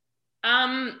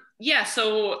Yeah,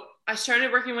 so I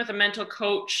started working with a mental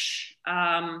coach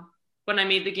when I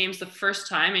made the games the first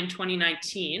time in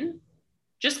 2019.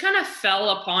 Just kind of fell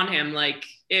upon him. Like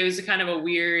it was kind of a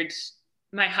weird.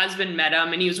 My husband met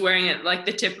him and he was wearing it like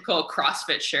the typical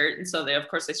CrossFit shirt, and so of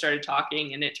course, they started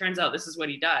talking, and it turns out this is what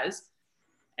he does.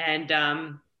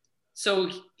 And so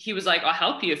he was like, "I'll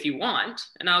help you if you want,"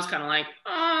 and I was kind of like,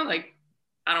 "Oh, like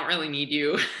I don't really need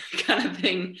you," kind of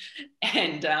thing.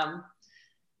 And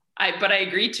but I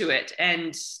agreed to it,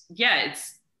 and yeah,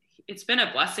 it's been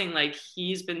a blessing. Like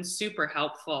he's been super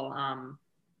helpful.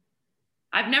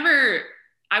 I've never,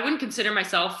 I wouldn't consider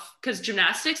myself, because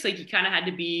gymnastics, like you kind of had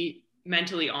to be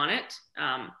mentally on it,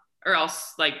 or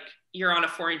else like you're on a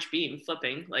 4-inch beam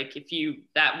flipping. Like if you,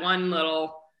 that one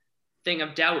little thing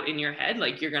of doubt in your head,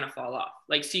 like you're going to fall off.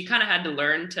 Like, so you kind of had to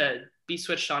learn to be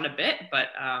switched on a bit. But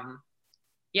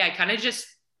yeah, I kind of just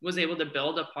was able to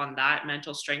build upon that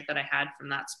mental strength that I had from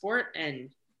that sport and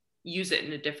use it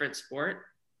in a different sport.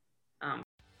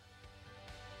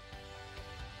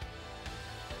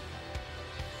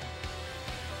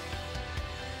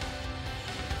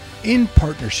 In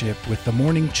partnership with the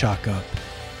Morning Chalk Up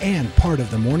and part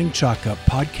of the Morning Chalk Up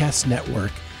podcast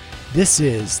network, this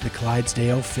is the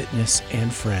Clydesdale Fitness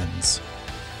and Friends.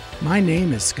 My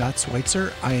name is Scott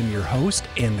Schweitzer. I am your host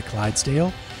and the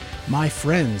Clydesdale. My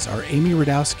friends are Amy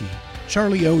Radowski,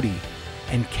 Charlie Odie,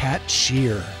 and Kat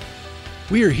Shear.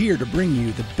 We are here to bring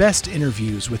you the best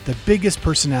interviews with the biggest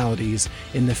personalities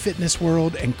in the fitness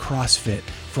world and CrossFit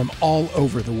from all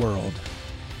over the world.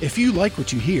 If you like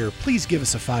what you hear, please give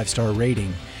us a 5-star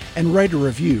rating and write a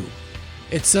review.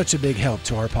 It's such a big help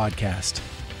to our podcast.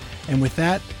 And with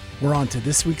that, we're on to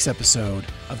this week's episode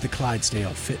of the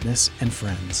Clydesdale Fitness and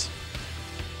Friends.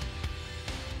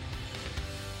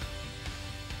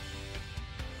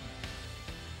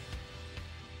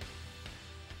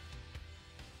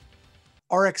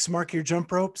 RX Mark Your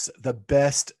Jump Ropes, the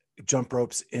best jump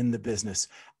ropes in the business.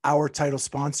 Our title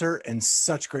sponsor, and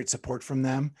such great support from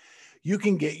them. You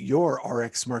can get your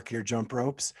RX Smart Gear jump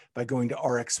ropes by going to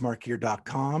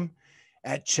rxsmartgear.com.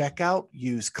 At checkout,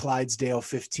 use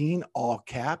Clydesdale15, all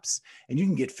caps, and you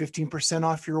can get 15%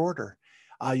 off your order.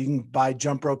 You can buy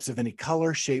jump ropes of any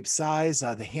color, shape, size.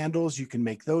 The handles, you can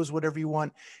make those whatever you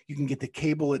want. You can get the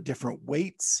cable at different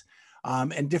weights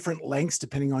and different lengths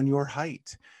depending on your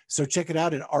height. So check it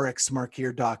out at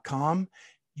rxsmartgear.com.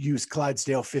 Use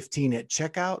Clydesdale15 at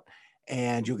checkout,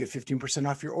 and you'll get 15%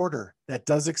 off your order. That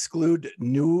does exclude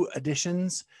new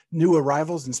additions, new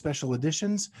arrivals, and special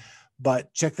editions,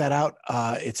 but check that out.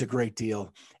 It's a great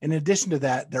deal. In addition to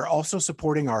that, they're also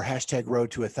supporting our hashtag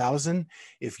Road to 1,000.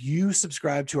 If you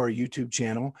subscribe to our YouTube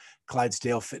channel,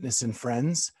 Clydesdale Fitness and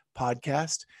Friends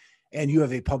podcast, and you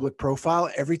have a public profile,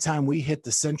 every time we hit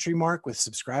the century mark with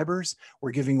subscribers,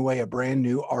 we're giving away a brand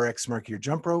new RX Mark Your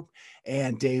Jump Rope.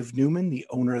 And Dave Newman, the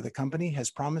owner of the company, has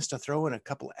promised to throw in a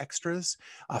couple extras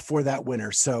for that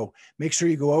winner. So make sure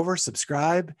you go over,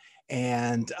 subscribe,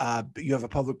 and you have a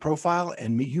public profile,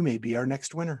 and you may be our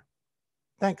next winner.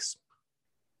 Thanks.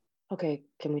 Okay,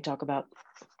 can we talk about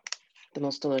the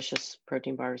most delicious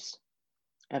protein bars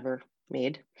ever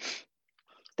made?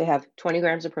 They have 20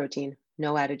 grams of protein,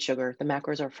 no added sugar. The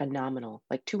macros are phenomenal,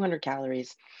 like 200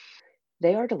 calories.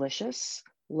 They are delicious,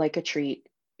 like a treat.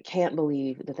 Can't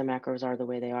believe that the macros are the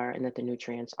way they are and that the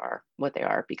nutrients are what they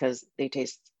are, because they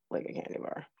taste like a candy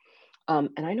bar.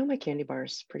 And I know my candy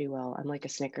bars pretty well. I'm like a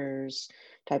Snickers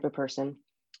type of person.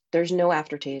 There's no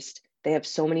aftertaste. They have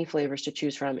so many flavors to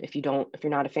choose from. If you're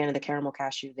not a fan of the caramel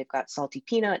cashew, they've got salty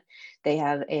peanut. They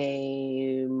have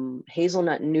a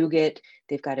hazelnut nougat.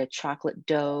 They've got a chocolate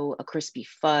dough, a crispy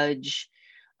fudge,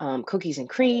 cookies and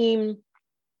cream,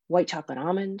 white chocolate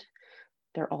almond.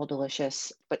 They're all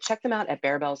delicious. But check them out at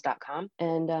bearbells.com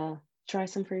and try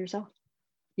some for yourself.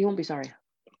 You won't be sorry.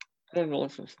 They're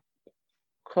delicious.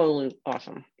 Totally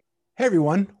awesome. Hey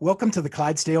everyone, welcome to the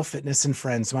Clydesdale Fitness and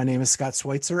Friends. My name is Scott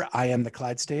Schweitzer. I am the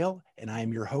Clydesdale, and I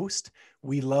am your host.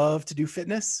 We love to do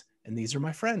fitness, and these are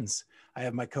my friends. I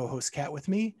have my co-host Kat with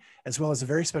me, as well as a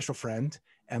very special friend,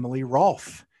 Emily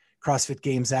Rolfe, CrossFit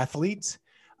Games athlete,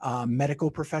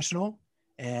 medical professional,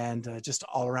 and just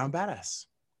all-around badass.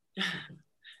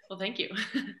 Well, thank you.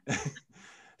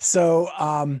 So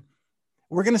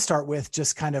we're going to start with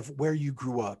just kind of where you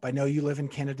grew up. I know you live in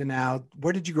Canada now.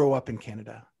 Where did you grow up in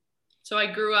Canada? So I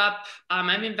grew up,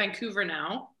 I'm in Vancouver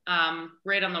now,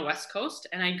 right on the West Coast.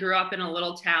 And I grew up in a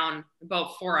little town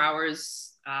about 4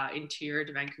 hours interior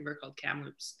to Vancouver called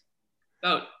Kamloops.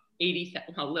 About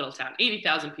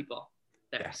 80,000 people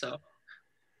there. Yeah. So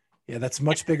yeah, that's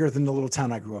much bigger than the little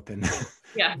town I grew up in.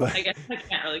 Yeah, but, I guess I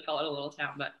can't really call it a little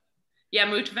town, but yeah,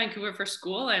 moved to Vancouver for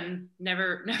school and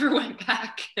never went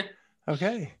back.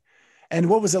 Okay. And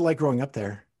what was it like growing up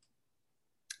there?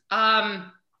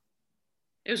 um,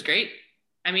 it was great.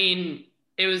 I mean,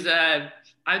 it was I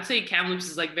would say Kamloops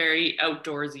is like very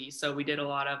outdoorsy. So we did a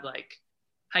lot of like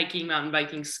hiking, mountain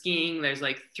biking, skiing. There's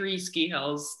like 3 ski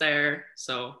hills there.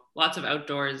 So lots of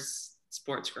outdoors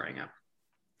sports growing up.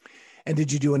 And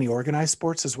did you do any organized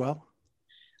sports as well?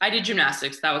 I did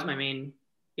gymnastics. That was my main.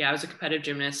 Yeah, I was a competitive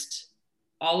gymnast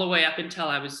all the way up until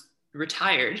I was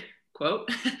retired,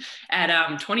 quote,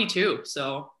 at 22.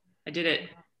 So I did it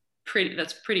pretty.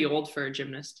 That's pretty old for a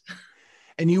gymnast.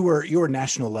 And you were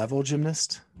national level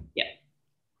gymnast? Yeah,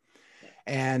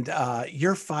 And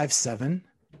you're 5'7".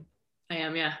 I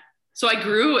am. Yeah. So I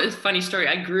grew. It's a funny story.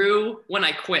 I grew when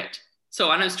I quit. So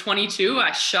when I was 22,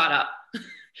 I shot up.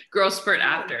 Growth spurt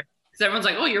after, because everyone's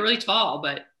like, "Oh, you're really tall,"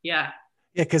 but yeah.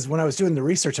 Yeah, because when I was doing the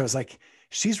research, I was like,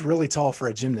 she's really tall for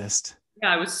a gymnast.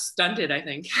 Yeah, I was stunted, I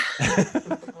think.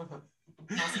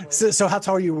 So how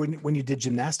tall are you when you did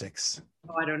gymnastics?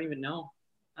 Oh, I don't even know.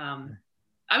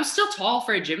 I was still tall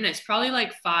for a gymnast, probably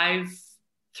like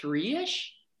 5'3"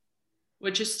 ish,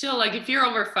 which is still like if you're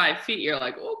over 5 feet, you're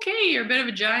like, okay, you're a bit of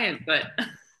a giant, but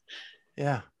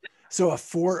Yeah. So a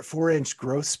 4-inch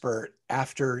growth spurt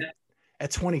after yeah.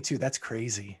 at 22, that's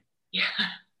crazy. Yeah.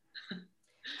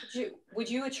 Would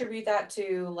you attribute that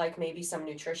to like maybe some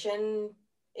nutrition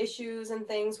issues and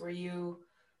things? Were you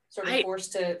sort of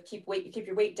forced to keep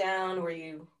your weight down? Were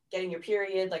you getting your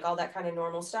period, like all that kind of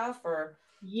normal stuff? Or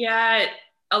Yeah,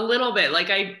 a little bit. Like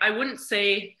I wouldn't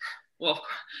say, well,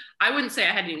 I wouldn't say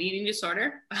I had an eating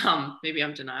disorder. Maybe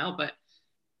I'm denial, but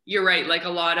you're right. Like a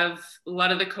lot of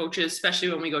the coaches, especially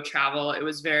when we go travel, it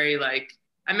was very like,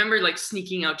 I remember like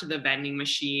sneaking out to the vending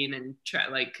machine and try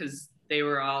like, cause they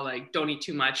were all like, don't eat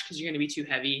too much because you're going to be too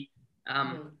heavy.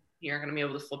 You're not going to be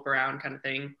able to flip around kind of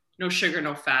thing. No sugar,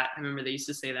 no fat. I remember they used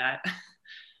to say that.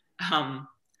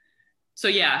 So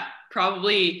yeah,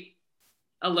 probably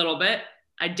a little bit.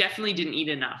 I definitely didn't eat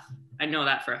enough. I know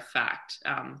that for a fact.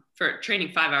 For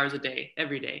training 5 hours a day,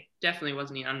 every day, definitely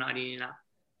wasn't eating. I'm not eating enough.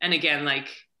 And again, like,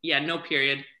 yeah, no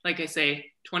period. Like I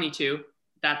say, 22,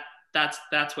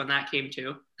 that's when that came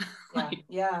to. Like,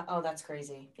 yeah. Oh, that's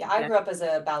crazy. Yeah. I grew up as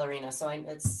a ballerina, so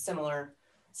it's similar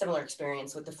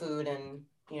experience with the food and,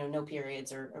 no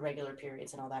periods or irregular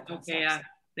periods and all that kind of stuff. Yeah.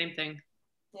 Same thing.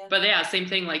 Yeah. But yeah, same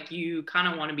thing. Like you kind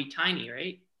of want to be tiny,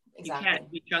 right? Exactly. You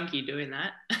can't be chunky doing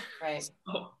that. Right.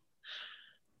 So,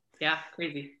 yeah,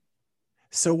 crazy.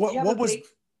 So what was,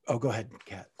 oh, go ahead,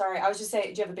 Kat. Sorry. I was just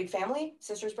saying, do you have a big family?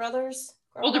 Sisters, brothers?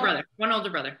 Older brother. One older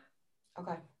brother.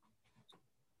 Okay.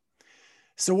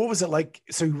 So what was it like?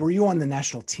 So were you on the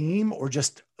national team or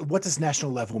just what does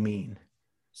national level mean?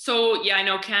 So yeah, I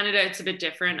know Canada, it's a bit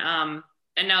different.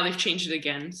 And now they've changed it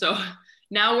again. So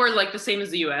now we're like the same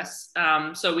as the US.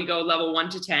 So we go level 1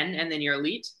 to 10 and then you're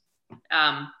elite.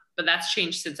 But that's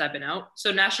changed since I've been out.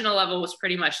 So national level was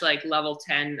pretty much like level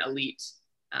 10 elite,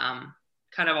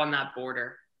 kind of on that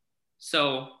border.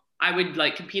 So I would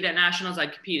like compete at nationals,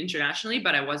 I'd compete internationally,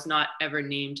 but I was not ever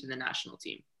named to the national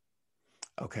team.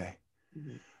 Okay.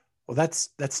 Mm-hmm. Well, that's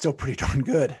still pretty darn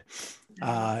good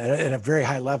at a very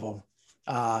high level.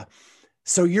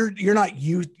 So you're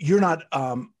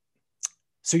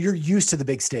used to the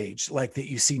big stage like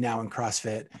that you see now in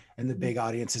CrossFit and the big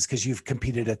audiences because you've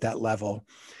competed at that level.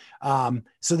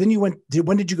 So then when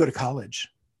did you go to college?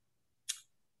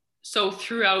 So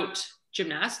throughout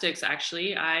gymnastics,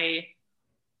 actually,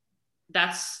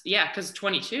 because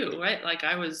 22, right? Like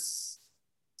it was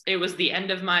the end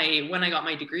of when I got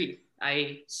my degree,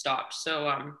 I stopped. So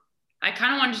I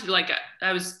kind of wanted to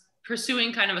I was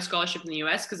pursuing kind of a scholarship in the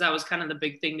US because that was kind of the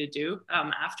big thing to do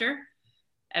after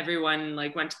everyone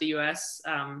went to the US.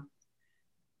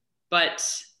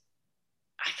 But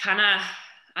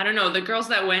I don't know, the girls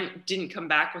that went didn't come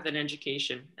back with an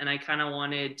education, and I kind of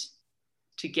wanted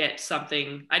to get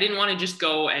something. I didn't want to just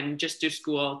go and just do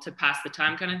school to pass the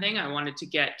time kind of thing. I wanted to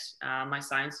get my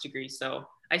science degree. So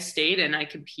I stayed and I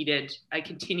competed. I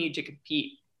continued to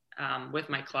compete with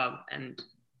my club, and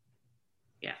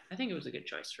yeah, I think it was a good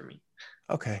choice for me.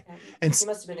 Okay. And you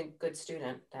must have been a good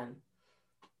student then.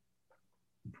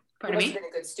 Pardon me? You must have been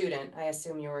a good student. I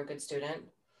assume you were a good student.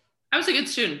 I was a good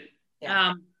student.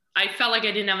 Yeah. I felt like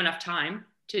I didn't have enough time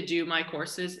to do my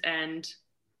courses and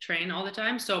train all the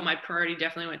time. So my priority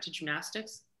definitely went to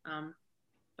gymnastics.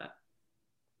 But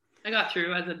I got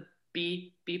through as a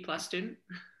B plus student.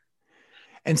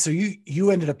 And so you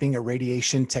ended up being a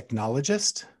radiation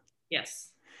technologist? Yes.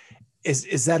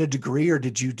 Is that a degree, or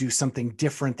did you do something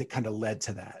different that kind of led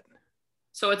to that?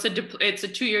 So it's a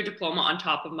 2-year diploma on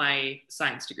top of my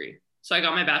science degree. So I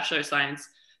got my Bachelor of Science.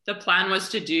 the plan was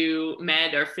to do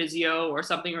med or physio or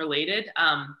something related.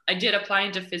 I did apply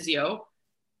into physio,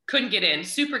 couldn't get in,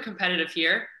 super competitive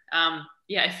here.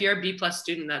 Yeah, if you're a B+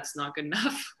 student, that's not good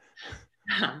enough.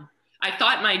 I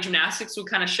thought my gymnastics would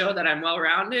kind of show that I'm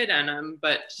well-rounded,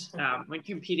 but when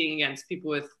competing against people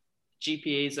with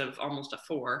GPAs of almost a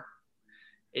 4,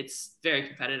 it's very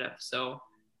competitive. So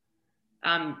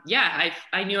yeah,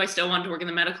 I knew I still wanted to work in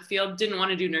the medical field. Didn't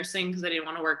want to do nursing because I didn't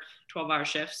want to work 12-hour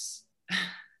shifts.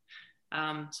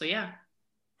 So yeah.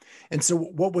 And so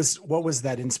what was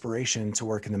that inspiration to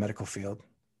work in the medical field?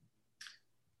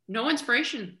 No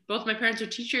inspiration. Both my parents are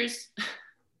teachers.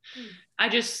 I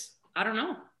don't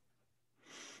know.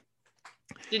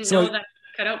 Didn't know that I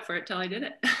cut out for it till I did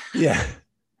it. Yeah.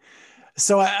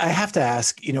 So I have to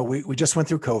ask, you know, we just went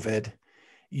through COVID.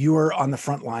 You were on the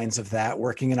front lines of that,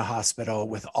 working in a hospital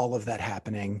with all of that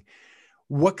happening.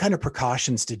 What kind of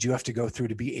precautions did you have to go through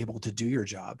to be able to do your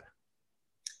job?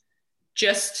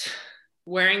 Just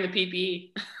wearing the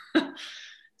PPE.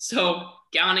 So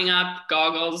gowning up,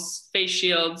 goggles, face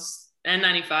shields,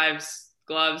 N95s,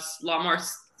 gloves, a lot more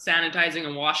sanitizing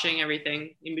and washing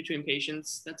everything in between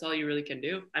patients. That's all you really can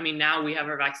do. I mean, now we have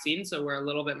our vaccine, so we're a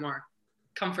little bit more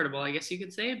comfortable, I guess you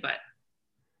could say. But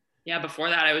yeah, before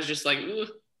that, I was just like, ooh.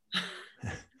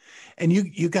 And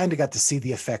you kind of got to see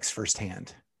the effects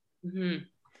firsthand. Mm-hmm.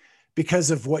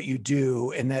 Because of what you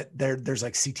do, and that there's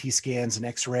like CT scans and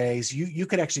X-rays, you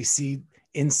could actually see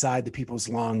inside the people's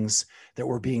lungs that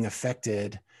were being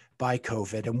affected by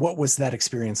COVID. And what was that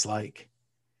experience like?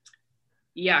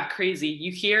 Yeah, crazy.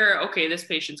 You hear, okay, this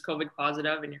patient's COVID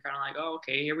positive, and you're kind of like, oh,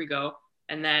 okay, here we go.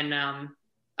 And then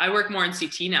I work more in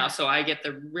CT now, so I get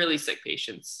the really sick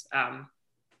patients.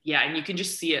 Yeah, and you can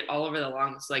just see it all over the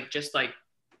lungs, just like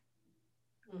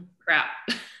crap.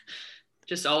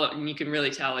 Just and you can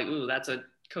really tell, like, ooh, that's a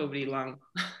COVID lung.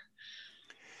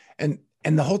 And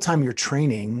the whole time you're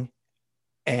training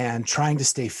and trying to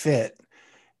stay fit,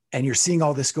 and you're seeing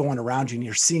all this going around you, and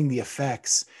you're seeing the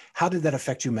effects, how did that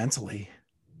affect you mentally?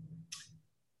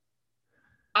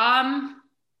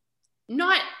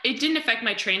 It didn't affect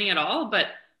my training at all, but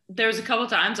there was a couple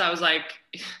of times I was like,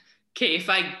 okay, if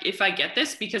I get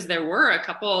this, because there were a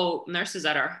couple nurses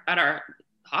at our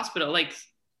hospital, like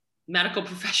medical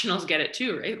professionals get it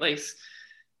too, right? Like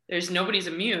nobody's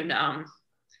immune.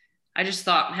 I just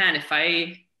thought, man,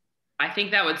 I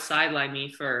think that would sideline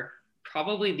me for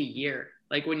probably the year.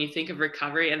 Like when you think of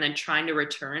recovery and then trying to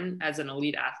return as an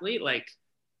elite athlete, like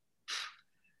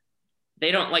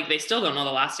they still don't know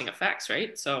the lasting effects,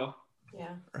 right? So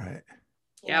yeah, right.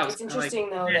 Yeah, it's interesting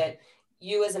though that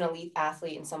you as an elite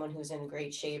athlete and someone who's in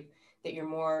great shape, that you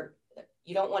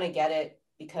don't want to get it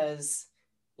because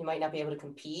you might not be able to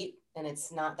compete, and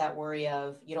it's not that worry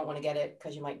of you don't want to get it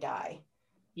because you might die.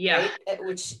 Yeah, right?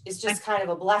 Which is just kind of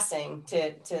a blessing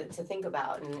to think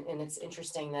about. And it's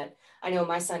interesting that I know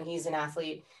my son, he's an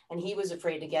athlete, and he was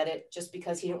afraid to get it just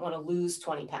because he didn't want to lose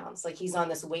 20 pounds. Like he's on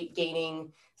this weight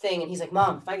gaining thing, and he's like,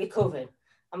 Mom, if I get COVID,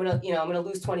 I'm gonna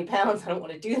lose 20 pounds. I don't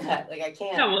want to do that. Like I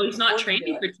can't. Yeah, well, he's not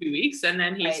training for 2 weeks, and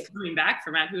then he's right. coming back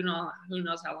from it. Who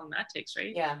knows how long that takes,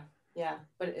 right? Yeah.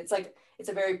 But it's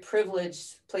a very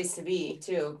privileged place to be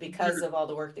too, because of all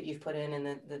the work that you've put in,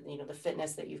 and the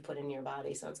fitness that you've put in your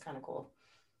body. So it's kind of cool.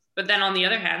 But then on the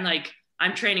other hand, like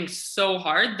I'm training so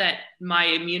hard that my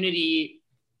immunity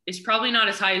is probably not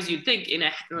as high as you'd think in a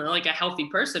healthy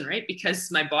person, right? Because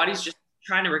my body's just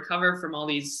trying to recover from all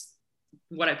these,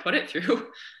 what I put it through,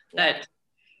 that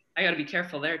I got to be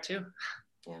careful there too.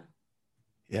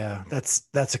 Yeah,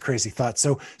 that's a crazy thought.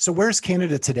 So where's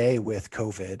Canada today with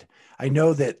COVID? I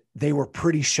know that they were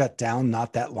pretty shut down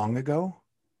not that long ago.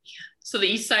 So the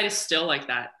east side is still like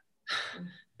that.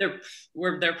 They're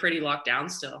pretty locked down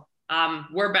still.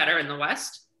 We're better in the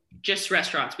west. Just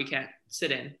restaurants we can't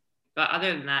sit in, but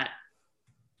other than that,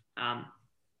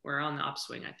 we're on the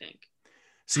upswing, I think.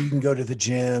 So you can go to the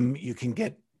gym. You can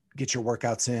get your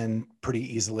workouts in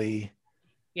pretty easily.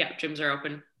 Yeah, gyms are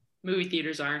open. Movie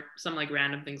theaters aren't. Some like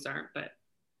random things aren't, but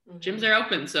gyms are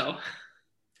open. So.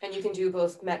 And you can do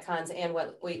both Metcons and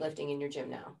weightlifting in your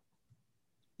gym now.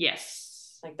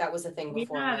 Yes. Like that was a thing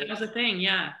before. Yeah, right? that was a thing.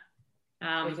 Yeah.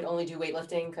 You could only do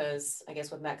weightlifting because I guess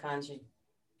with Metcons you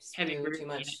spew too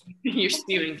much. You're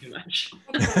spewing too much.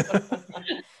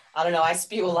 I don't know. I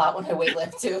spew a lot when I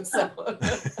weightlift too. So.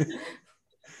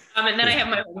 And then I have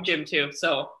my home gym too.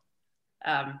 So,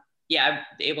 yeah, I'm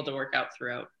able to work out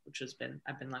throughout, which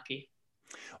I've been lucky.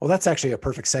 Well, that's actually a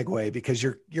perfect segue because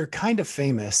you're kind of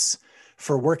famous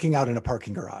for working out in a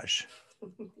parking garage.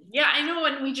 Yeah, I know.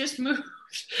 And we just moved.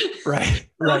 Right.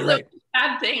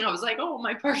 Bad thing. I was like, oh,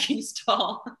 my parking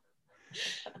stall.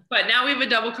 But now we have a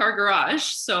double car garage.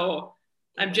 So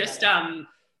I'm just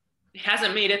it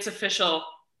hasn't made its official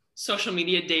social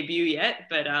media debut yet,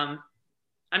 but I'm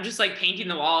just like painting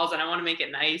the walls and I want to make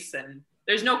it nice. And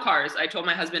there's no cars. I told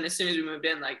my husband as soon as we moved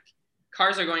in, like,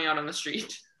 cars are going out on the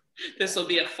street. This will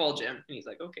be a full gym. And he's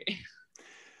like, okay.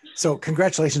 So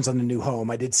congratulations on the new home.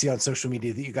 I did see on social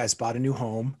media that you guys bought a new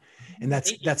home, and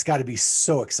that's got to be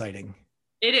so exciting.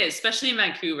 It is, especially in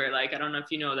Vancouver. Like, I don't know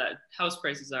if you know that house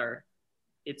prices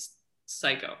it's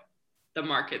psycho. The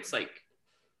market's like,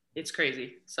 it's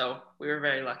crazy. So we were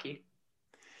very lucky.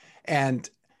 And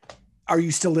are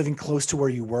you still living close to where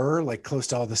you were, like close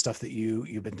to all the stuff that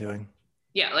you've been doing?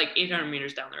 Yeah, like 800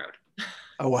 meters down the road.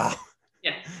 Oh, wow.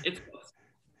 Yeah, it's close.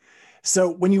 So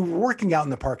when you were working out in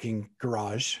the parking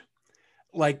garage,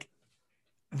 like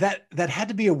that had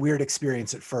to be a weird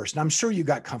experience at first. And I'm sure you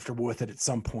got comfortable with it at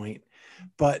some point,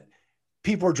 but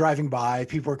people are driving by,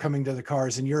 people are coming to the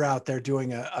cars, and you're out there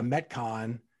doing a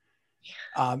Metcon.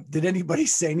 Did anybody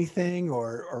say anything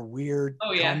or weird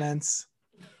comments?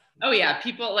 Oh yeah.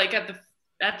 People like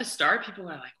at the start, people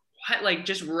are like, what? Like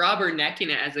just rubbernecking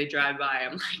it as they drive by.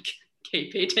 I'm like,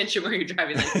 okay, pay attention where you're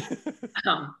driving.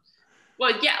 Like,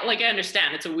 well, yeah, like I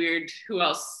understand it's a weird, who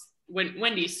else,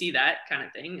 when do you see that kind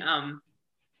of thing?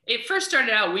 It first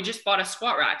started out, we just bought a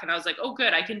squat rack and I was like, oh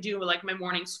good, I can do like my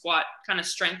morning squat kind of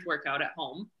strength workout at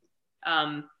home.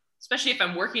 Especially if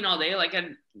I'm working all day, like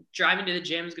I'm driving to the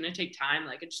gym is going to take time.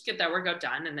 Like I just get that workout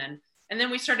done. And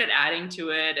then we started adding to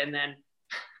it. And then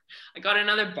I got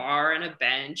another bar and a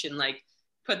bench and like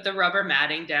put the rubber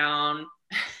matting down,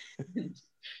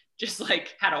 just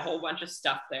like had a whole bunch of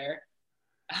stuff there.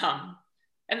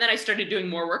 And then I started doing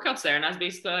more workouts there. And I was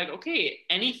basically like, okay,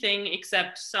 anything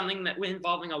except something that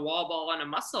involving a wall ball and a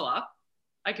muscle up,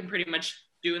 I can pretty much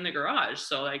do in the garage.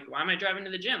 So like, why am I driving to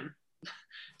the gym?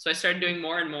 So I started doing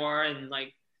more and more. And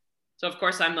like, so of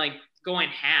course I'm like going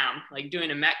ham, like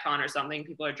doing a Metcon or something.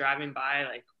 People are driving by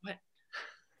like, what?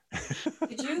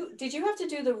 Did you have to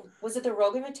do was it the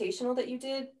Rogue Invitational that you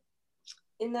did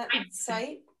in that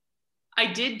site?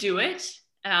 I did do it.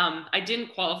 I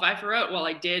didn't qualify for it. Well,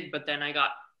 I did, but then I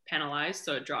got penalized,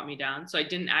 so it dropped me down. So I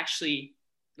didn't actually,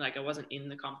 like, I wasn't in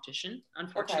the competition,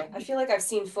 unfortunately. Okay. I feel like I've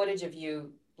seen footage of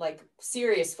you, like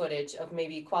serious footage of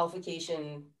maybe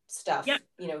qualification stuff. Yeah.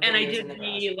 You know, and I did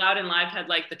the Loud and Live had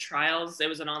like the trials. It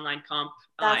was an online comp.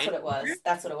 That's what it was.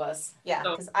 That's what it was. Yeah,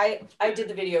 because I did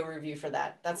the video review for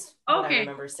that. That's what I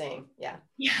remember seeing. Yeah.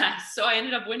 Yeah. So I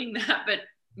ended up winning that, but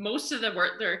most of the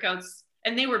workouts,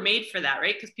 and they were made for that,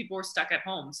 right? Because people were stuck at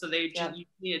home, so you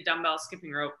need a dumbbell,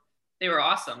 skipping rope. They were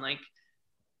awesome, like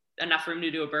enough room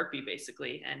to do a burpee,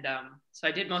 basically. And so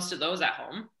I did most of those at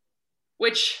home,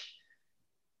 which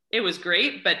it was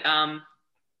great, but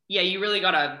yeah, you really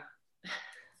gotta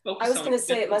focus. I was gonna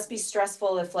say it must be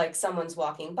stressful if like someone's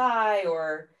walking by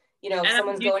or if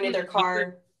someone's going to their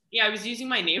car. Yeah, I was using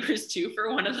my neighbors too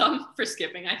for one of them for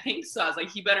skipping, I think. So I was like,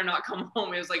 he better not come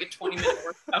home. It was like a 20-minute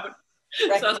workout.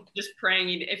 Right. So I was just praying.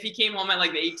 If he came home at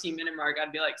like the 18-minute mark,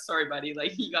 I'd be like, sorry, buddy,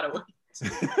 like you gotta wait.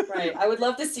 Right. I would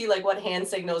love to see like what hand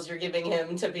signals you're giving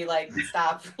him to be like,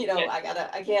 stop,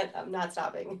 I'm not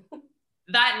stopping.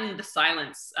 That and the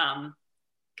silence.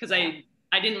 Because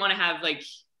I didn't want to have like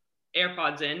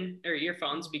AirPods in or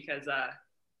earphones because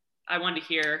I wanted to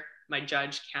hear my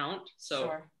judge count.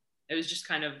 So it was just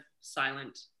kind of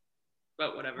silent.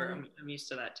 But whatever, I'm used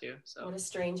to that too. So what a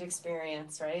strange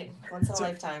experience, right? Once in a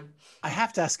lifetime. I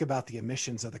have to ask about the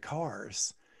emissions of the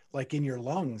cars, like in your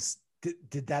lungs.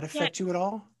 Did that affect you at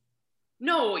all?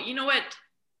 No, you know what?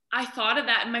 I thought of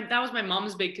that, and that was my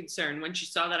mom's big concern when she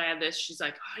saw that I had this. She's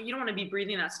like, "Oh, you don't want to be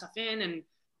breathing that stuff in."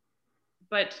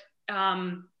 But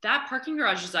that parking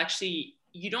garage is actually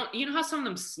you know how some of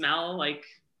them smell like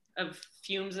of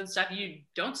fumes and stuff. You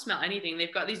don't smell anything.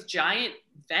 They've got these giant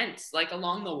vents like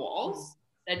along the walls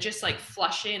that just like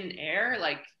flush in air.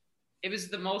 Like it was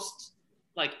the most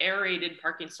like aerated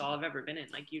parking stall I've ever been in.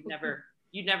 Like you'd never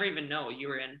even know you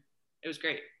were in. It was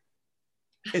great.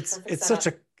 It's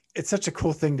such a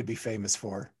cool thing to be famous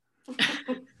for.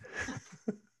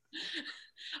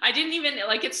 I didn't even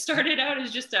like it started out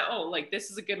as just like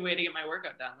this is a good way to get my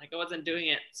workout done. Like I wasn't doing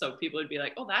it so people would be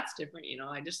like, oh, that's different,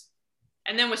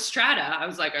 and then with Strata, I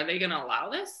was like, are they gonna allow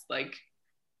this? Like,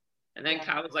 and then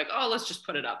Kyle was like, oh, let's just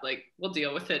put it up. Like, we'll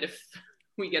deal with it if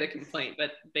we get a complaint.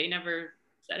 But they never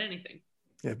said anything.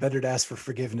 Yeah, better to ask for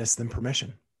forgiveness than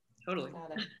permission. Totally.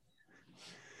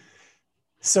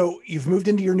 So you've moved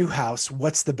into your new house.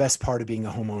 What's the best part of being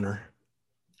a homeowner?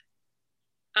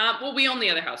 Well, we own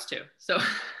the other house too. So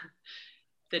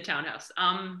the townhouse.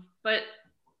 But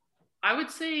I would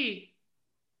say,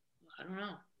 I don't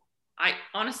know. I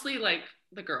honestly like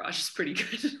the garage is pretty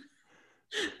good.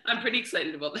 I'm pretty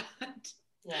excited about that.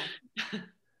 Yeah.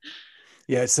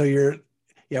 Yeah. So you're,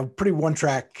 pretty one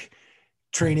track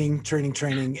training,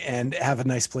 and have a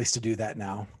nice place to do that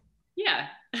now. Yeah.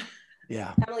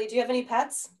 Yeah. Emily, do you have any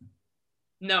pets?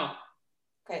 No.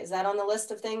 Okay. Is that on the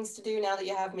list of things to do now that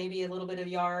you have maybe a little bit of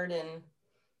yard and?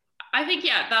 I think,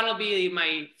 yeah, that'll be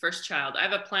my first child. I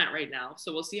have a plant right now,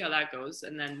 so we'll see how that goes.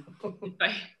 And then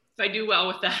if I do well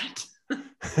with that.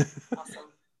 Awesome.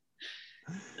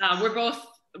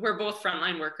 We're both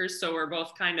frontline workers, so we're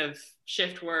both kind of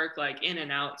shift work, like in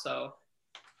and out. So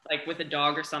like with a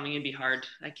dog or something, it'd be hard.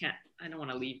 I don't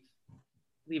want to leave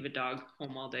a dog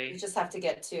home all day. You just have to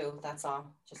get two. That's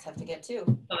all. Just have to get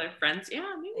two. Other friends,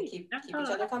 yeah, maybe They keep each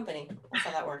other company. That's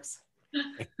how that works.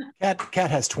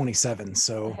 Cat has 27,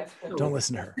 so don't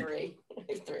listen to her. Three. I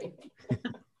have three.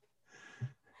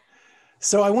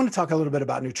 So I want to talk a little bit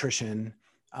about nutrition.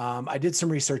 I did some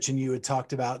research, and you had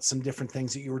talked about some different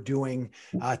things that you were doing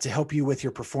to help you with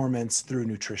your performance through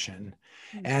nutrition.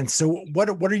 And so what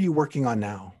are you working on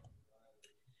now?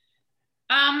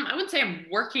 I wouldn't say I'm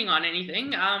working on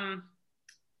anything. I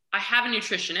have a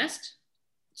nutritionist.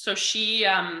 So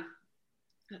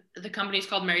the company's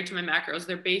called Married to My Macros.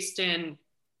 They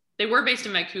were based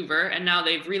in Vancouver, and now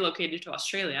they've relocated to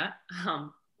Australia.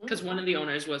 Because one of the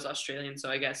owners was Australian, so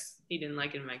I guess he didn't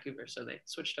like it in Vancouver, so they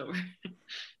switched over.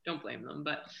 Don't blame them.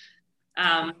 But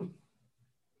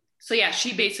so yeah,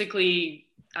 she basically,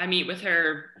 I meet with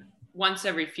her once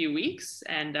every few weeks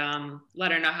and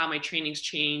let her know how my training's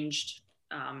changed,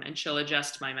 and she'll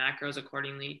adjust my macros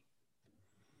accordingly.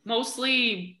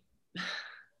 Mostly,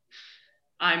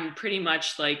 I'm pretty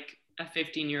much like a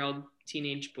 15-year-old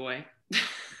teenage boy.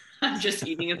 I'm just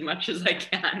eating as much as I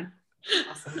can.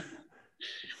 Awesome.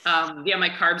 Yeah, my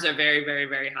carbs are very, very,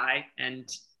 very high. And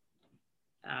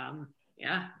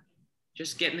yeah,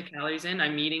 just getting the calories in.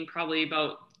 I'm eating probably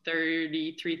about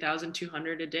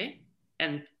 33,200 a day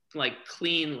and like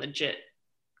clean, legit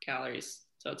calories.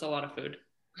 So it's a lot of food.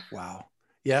 Wow.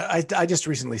 Yeah. I just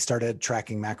recently started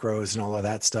tracking macros and all of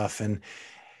that stuff. And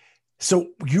so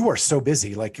you are so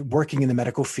busy, like working in the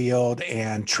medical field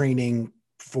and training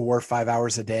 4 or 5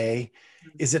 hours a day.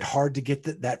 Is it hard to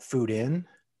get that food in?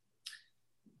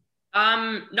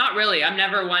 Not really. I'm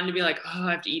never one to be like, oh,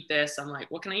 I have to eat this. I'm like,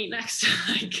 what can I eat next?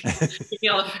 Like, give me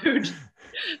all the food.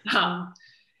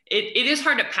 It is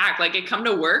hard to pack. Like, I come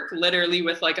to work literally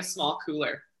with like a small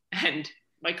cooler, and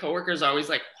my coworkers are always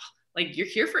like you're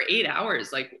here for 8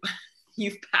 hours. Like,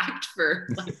 you've packed for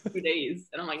like 2 days.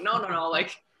 And I'm like, no.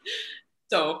 Like,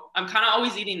 so I'm kind of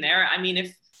always eating there. I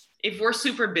mean, if we're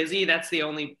super busy, that's the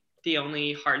only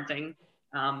hard thing.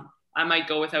 I might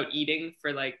go without eating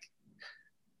for like,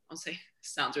 I'll say,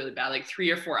 sounds really bad, like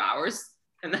 3 or 4 hours.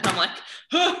 And then I'm like,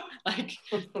 huh, like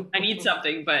I need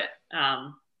something. But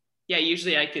yeah,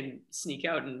 usually I can sneak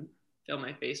out and fill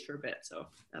my face for a bit. So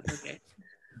that's okay.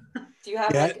 Do you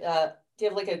have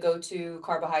like a go-to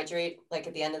carbohydrate, like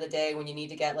at the end of the day when you need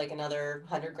to get like another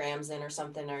 100 grams in or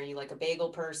something? Are you like a bagel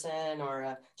person or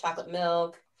a chocolate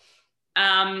milk?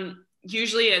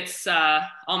 Usually it's,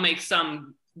 I'll make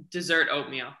some dessert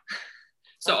oatmeal.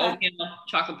 So oatmeal,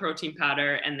 chocolate protein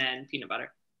powder, and then peanut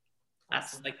butter.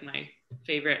 That's like my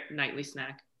favorite nightly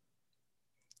snack.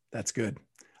 That's good.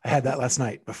 I had that last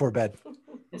night before bed.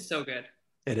 It's so good.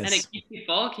 It is. And it keeps you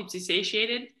full, keeps you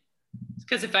satiated.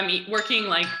 Because if I'm working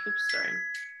like, oops, sorry,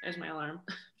 there's my alarm.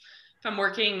 If I'm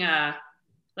working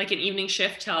like an evening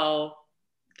shift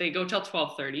they go till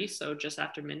 12:30, so just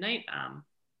after midnight,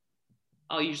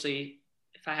 I'll usually,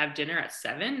 if I have dinner at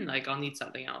 7, like I'll need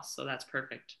something else. So that's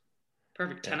perfect.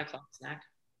 Perfect 10 o'clock snack.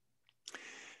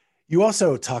 You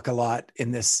also talk a lot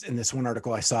in this one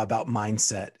article I saw about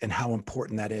mindset and how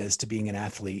important that is to being an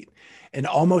athlete, and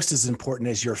almost as important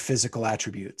as your physical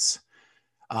attributes.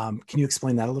 Can you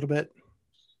explain that a little bit?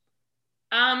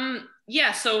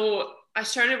 Yeah, so I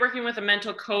started working with a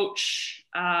mental coach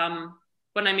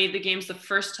when I made the games the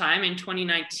first time in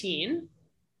 2019.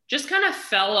 Just kind of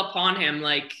fell upon him.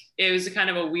 Like, it was kind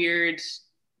of a weird,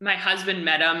 my husband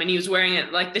met him and he was wearing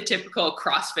it like the typical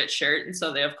CrossFit shirt. And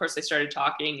so of course they started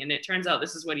talking, and it turns out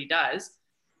this is what he does.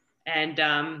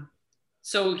 And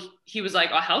so he was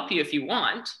like, I'll help you if you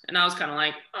want. And I was kind of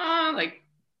like, oh, like,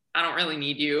 I don't really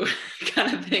need you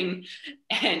kind of thing.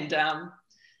 And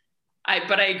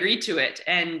but I agreed to it.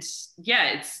 And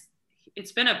yeah,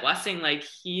 it's been a blessing. Like,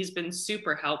 he's been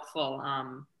super helpful.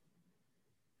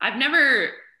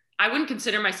 I wouldn't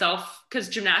consider myself, because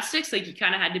gymnastics, like, you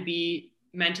kind of had to be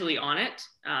mentally on it,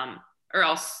 or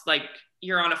else like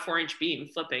you're on a 4-inch beam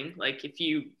flipping. Like, if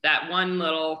that one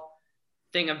little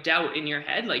thing of doubt in your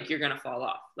head, like, you're going to fall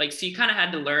off. Like, so you kind of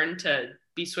had to learn to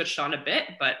be switched on a bit.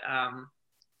 But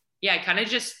yeah, I kind of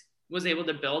just was able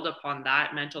to build upon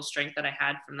that mental strength that I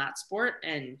had from that sport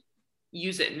and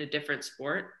use it in a different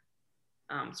sport.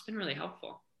 It's been really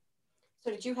helpful.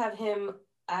 So did you have him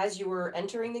as you were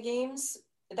entering the games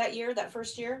that year, that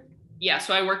first year? Yeah,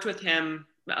 so I worked with him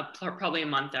probably a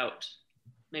month out,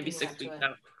 maybe Leading 6 up to weeks it.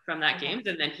 out from that Okay. games.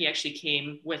 And then he actually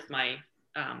came with my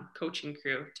coaching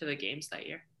crew to the games that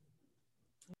year.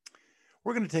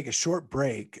 We're going to take a short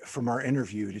break from our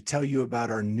interview to tell you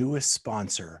about our newest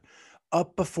sponsor,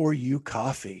 Up Before You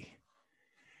Coffee.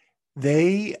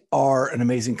 They are an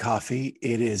amazing coffee.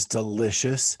 It is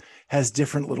delicious, has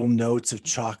different little notes of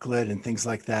chocolate and things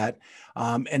like that.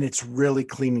 And it's really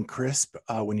clean and crisp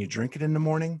when you drink it in the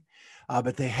morning.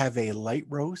 But they have a light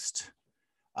roast.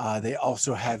 They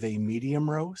also have a medium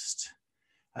roast,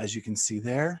 as you can see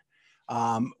there.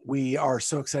 We are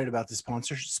so excited about the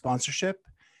sponsorship.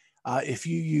 If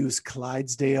you use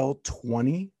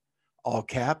Clydesdale20, all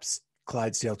caps,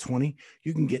 Clydesdale20,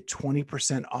 you can get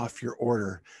 20% off your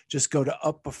order. Just go to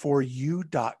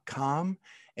upbeforeyou.com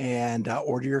and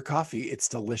order your coffee. It's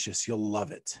delicious. You'll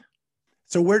love it.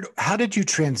 So how did you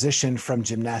transition from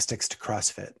gymnastics to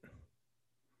CrossFit?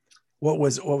 What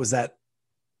was that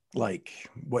like?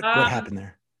 What happened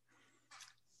there?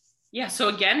 Yeah. So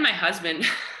again, my husband,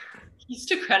 he's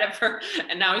took credit for,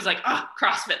 and now he's like,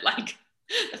 CrossFit, like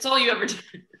that's all you ever did.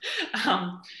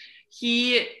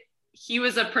 He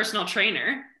was a personal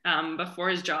trainer before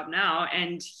his job now,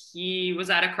 and he was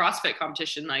at a CrossFit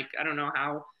competition, like I don't know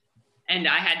how, and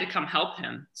I had to come help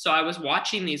him. So I was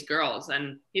watching these girls,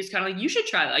 and he's kind of like, you should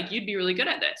try that, like you'd be really good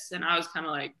at this. And I was kind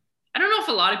of like, I don't know if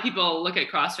a lot of people look at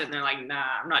CrossFit and they're like, nah,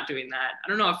 I'm not doing that. I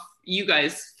don't know if you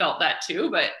guys felt that too,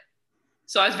 but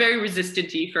so I was very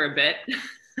resistant-y for a bit.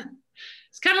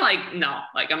 It's kind of like, no,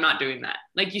 like I'm not doing that.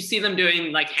 Like you see them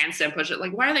doing like handstand push-up,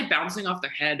 like why are they bouncing off their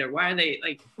head, or why are they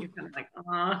like, you're kind of like,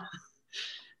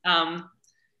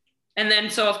 and then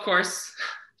so of course,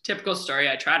 typical story,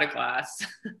 I tried a class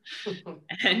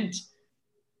and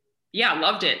yeah,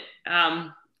 loved it.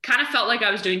 Kind of felt like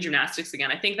I was doing gymnastics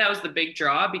again. I think that was the big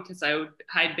draw because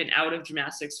I'd been out of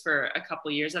gymnastics for a couple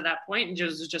of years at that point, and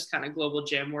was just kind of global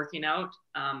gym working out.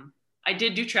 I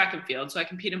did do track and field, so I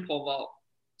compete in pole vault.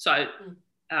 So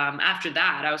after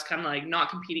that, I was kind of like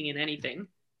not competing in anything.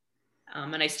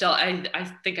 And I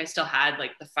think I still had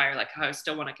like the fire, like how I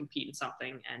still want to compete in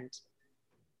something. And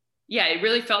yeah, it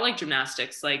really felt like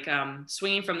gymnastics, like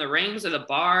swinging from the rings or the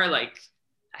bar. Like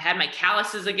I had my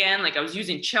calluses again, like I was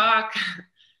using chalk.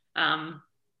 Yeah.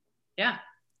 Yeah,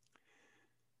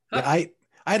 I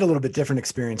had a little bit different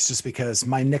experience just because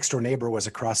my next door neighbor was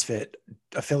a CrossFit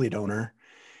affiliate owner.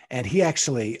 And he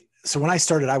actually, so when I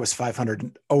started, I was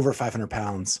over 500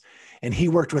 pounds, and he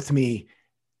worked with me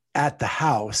at the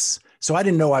house. So I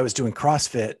didn't know I was doing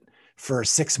CrossFit for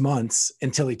 6 months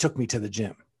until he took me to the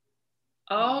gym.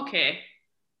 Oh, okay.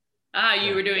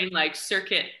 You were doing like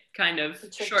circuit kind of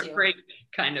short break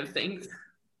kind of things.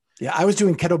 Yeah, I was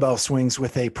doing kettlebell swings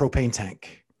with a propane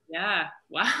tank. Yeah.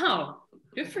 Wow.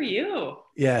 Good for you.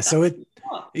 Yeah. So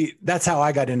that's how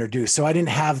I got introduced. So I didn't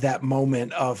have that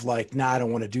moment of like, nah, I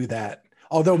don't want to do that.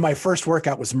 Although my first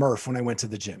workout was Murph when I went to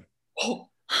the gym. Oh.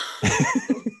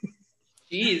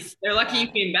 Jeez, they're lucky you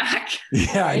came back.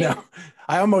 Yeah, right? I know.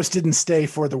 I almost didn't stay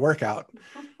for the workout.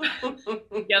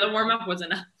 Yeah, the warm up was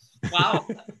enough. Wow.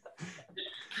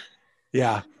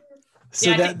 Yeah.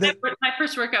 So yeah, my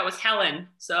first workout was Helen.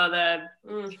 So the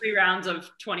 3 rounds of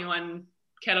 21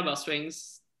 kettlebell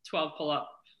swings, 12 pull up,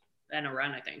 and a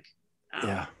run, I think.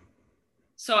 Yeah.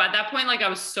 So at that point, like I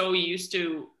was so used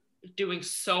to doing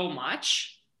so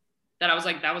much that I was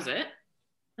like, that was it.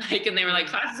 Like, and they were like,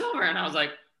 class is over. And I was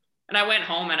like, and I went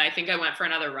home and I think I went for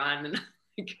another run and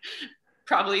like,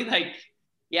 probably like,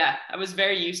 yeah, I was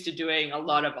very used to doing a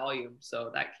lot of volume.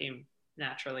 So that came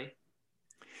naturally.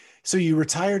 So you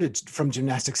retired from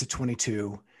gymnastics at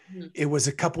 22. Mm-hmm. It was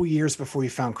a couple years before you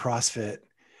found CrossFit.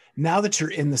 Now that you're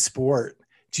in the sport,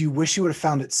 do you wish you would have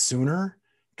found it sooner?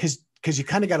 Because you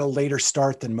kind of got a later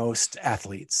start than most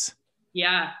athletes.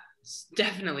 Yeah,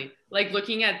 definitely. Like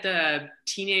looking at the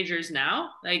teenagers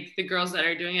now, like the girls that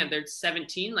are doing it, they're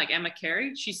 17, like Emma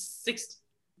Carey, she's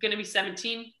going to be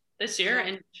 17 this year. Yeah.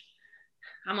 And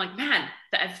I'm like, man,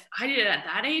 if I did it at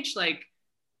that age, like,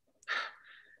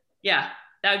 yeah,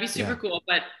 that would be super cool.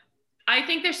 But I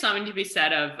think there's something to be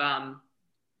said of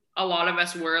a lot of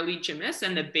us were elite gymnasts,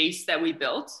 and the base that we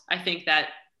built, I think that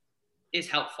is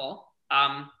helpful.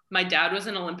 My dad was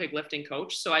an Olympic lifting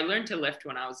coach, so I learned to lift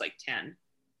when I was like 10.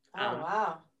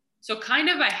 Wow. So kind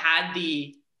of I had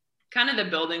the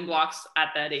building blocks at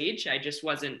that age. I just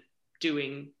wasn't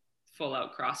doing full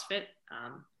out CrossFit.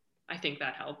 I think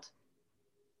that helped.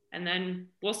 And then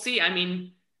we'll see. I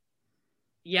mean,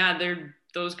 yeah,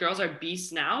 those girls are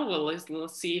beasts now. Well,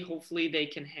 let's see. Hopefully they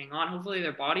can hang on. Hopefully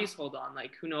their bodies hold on.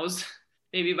 Like, who knows?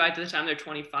 Maybe by the time they're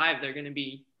 25, they're going to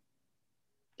be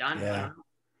done. I Yeah. don't know.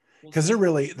 We'll Because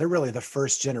see. they're really the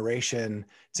first generation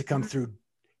to come through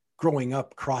growing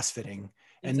up CrossFitting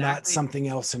and not Exactly. something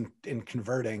else in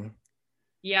converting.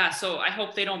 Yeah. So I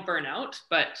hope they don't burn out.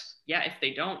 But yeah, if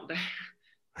they don't,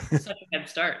 they're such a head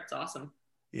start. It's awesome.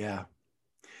 Yeah.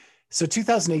 So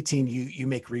 2018, you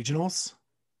make regionals.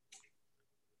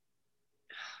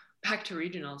 Back to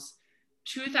regionals.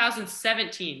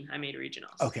 2017, I made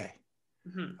regionals. Okay.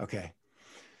 Mm-hmm. Okay.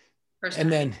 First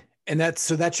And time. then,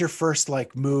 that's your first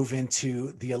like move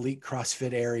into the elite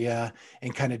CrossFit area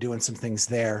and kind of doing some things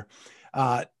there.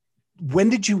 When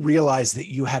did you realize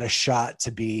that you had a shot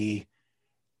to be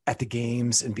at the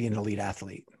games and be an elite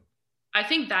athlete? I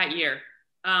think that year.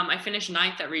 I finished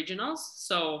 9th at regionals,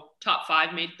 so top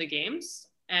 5 made the games,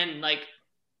 and like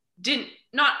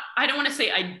I don't want to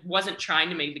say I wasn't trying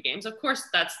to make the games. Of course,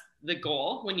 that's the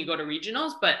goal when you go to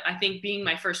regionals, but I think being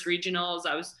my first regionals,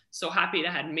 I was so happy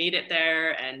to had made it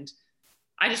there, and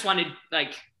I just wanted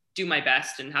like do my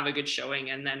best and have a good showing.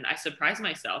 And then I surprised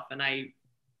myself, and I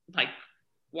like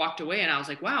walked away, and I was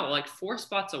like, wow, like 4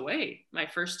 spots away my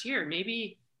first year.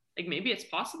 Maybe it's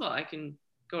possible I can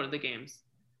go to the games.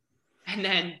 And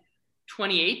then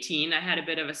 2018, I had a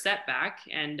bit of a setback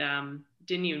and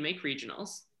didn't even make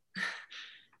regionals.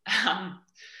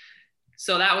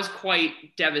 So that was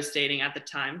quite devastating at the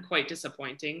time, quite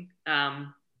disappointing.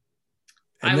 And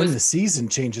then the season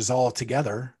changes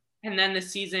altogether. And then the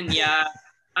season, yeah,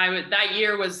 that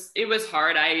year was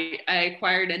hard. I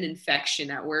acquired an infection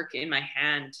at work in my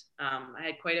hand. I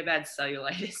had quite a bad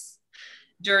cellulitis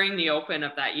during the open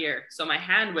of that year. So my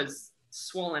hand was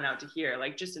swollen out to here,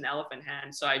 like just an elephant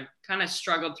hand. So I kind of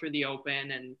struggled through the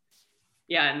open, and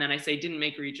yeah, and then I didn't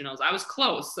make regionals. I was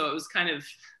close, so it was kind of,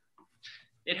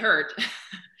 it hurt.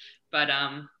 But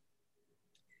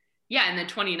yeah, and then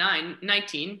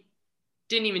 2019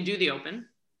 didn't even do the open.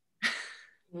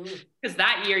 Because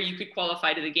that year you could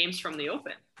qualify to the games from the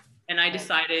open. And I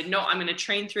decided, no, I'm going to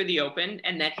train through the open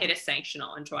and then hit a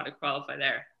sanctional and try to qualify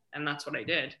there. And that's what I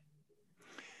did.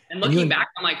 And looking back,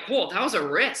 I'm like, whoa, that was a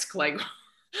risk. Like,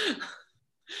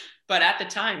 but at the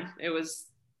time, it was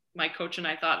my coach and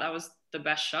I thought that was the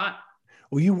best shot.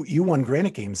 Well, you won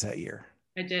Granite Games that year.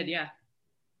 I did, yeah.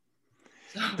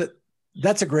 So.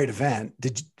 That's a great event.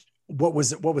 What was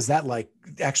that like,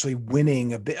 actually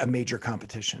winning a major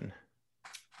competition?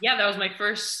 Yeah, that was my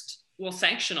first,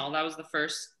 sanctional. That was the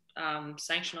first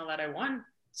sanctional that I won.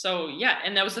 So yeah,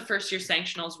 and that was the first year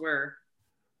sanctionals were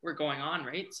going on,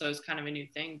 right? So it was kind of a new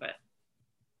thing, but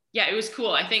yeah, it was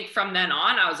cool. I think from then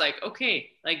on, I was like, okay,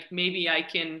 like maybe I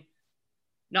can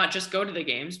not just go to the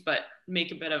games, but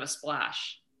make a bit of a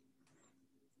splash.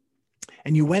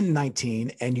 And you went in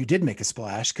 19 and you did make a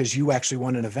splash because you actually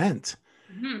won an event.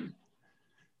 Mm-hmm.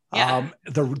 Yeah.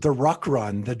 The ruck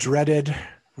run, the dreaded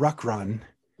ruck run.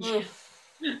 Yeah.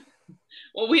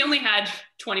 Well, we only had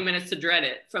 20 minutes to dread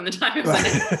it from the time it went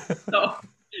in, so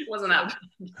it wasn't that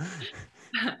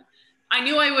bad. I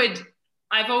knew I would.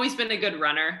 I've always been a good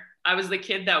runner. I was the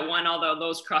kid that won all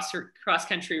those cross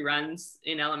country runs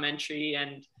in elementary,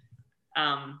 and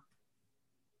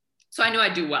so I knew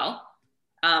I'd do well.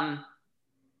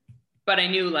 But I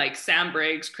knew like Sam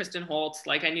Briggs, Kristen Holtz,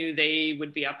 like I knew they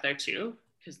would be up there too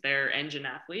because they're engine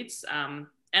athletes.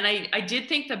 And I did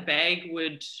think the bag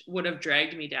would have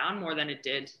dragged me down more than it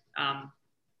did.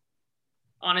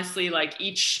 Honestly, like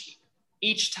each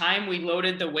time we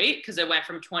loaded the weight, because it went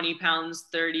from 20 pounds,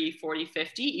 30, 40,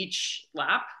 50 each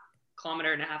lap,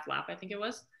 kilometer and a half lap, I think it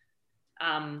was.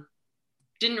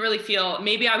 Didn't really feel,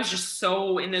 maybe I was just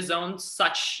so in the zone,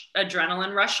 such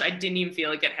adrenaline rush. I didn't even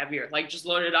feel it get heavier. Like just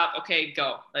load it up. Okay,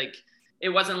 go. Like it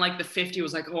wasn't like the 50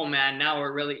 was like, oh man, now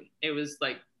it was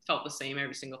like, felt the same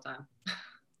every single time.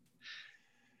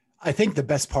 I think the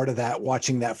best part of that,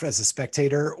 watching that as a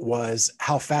spectator, was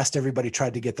how fast everybody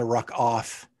tried to get the ruck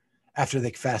off after they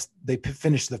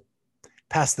finished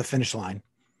past the finish line.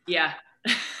 Yeah.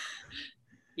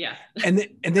 Yeah. And then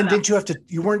didn't you have to,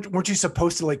 weren't you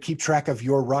supposed to like keep track of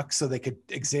your ruck so they could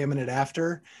examine it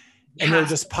after? And there were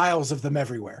just piles of them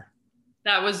everywhere.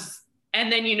 That was,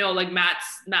 and then, like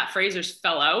Matt Fraser's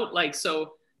fell out. Like,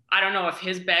 so I don't know if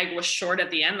his bag was short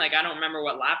at the end. Like, I don't remember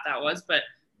what lap that was, but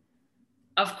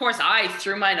of course I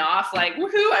threw mine off like,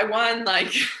 woohoo, I won.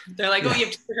 Like, they're like, oh, you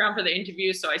have to stick around for the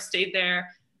interview. So I stayed there.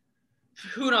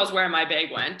 Who knows where my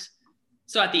bag went.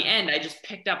 So at the end, I just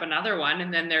picked up another one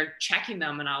and then they're checking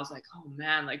them. And I was like, oh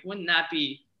man, like, wouldn't that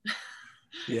be,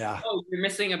 yeah. Oh, you're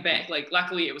missing a bag. Like,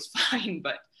 luckily it was fine.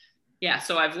 But yeah,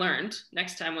 so I've learned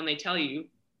next time when they tell you,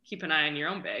 keep an eye on your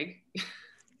own bag.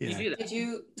 Yeah. You do that.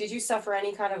 Did you suffer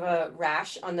any kind of a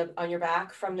rash on your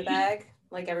back from the bag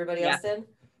like everybody else did?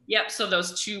 Yep. So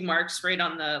those 2 marks right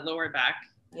on the lower back.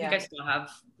 I Yeah. think I still have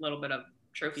a little bit of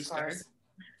trophy Scars. scars.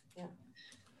 Yeah.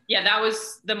 Yeah, that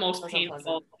was the most That's painful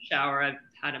unpleasant. shower I've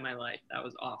had in my life. That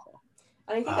was awful.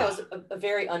 I think that was a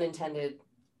very unintended,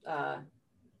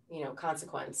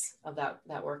 consequence of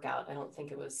that workout. I don't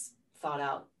think it was thought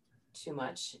out too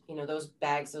much. Those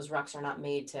bags, those rucks are not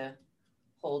made to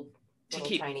hold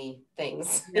little tiny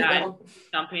things. Yeah,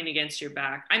 dumping against your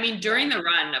back. I mean, during the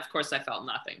run, of course, I felt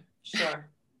nothing. Sure.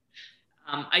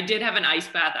 I did have an ice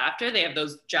bath after. They have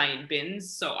those giant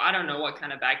bins, so I don't know what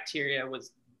kind of bacteria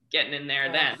was getting in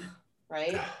there then.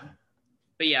 Right.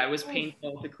 But yeah, it was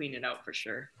painful to clean it out for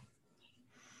sure.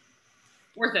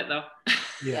 Worth it though.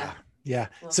 Yeah.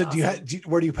 Well, So awesome.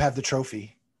 where do you have the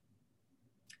trophy?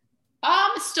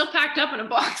 It's still packed up in a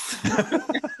box.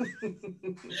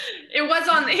 It was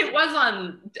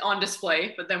on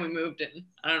display, but then we moved it.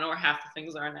 I don't know where half the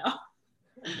things are now.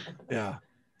 Yeah.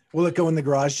 Will it go in the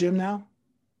garage gym now?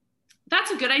 That's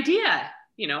a good idea.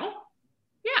 Yeah,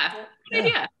 good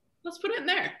idea. Let's put it in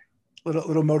there.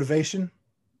 Little motivation.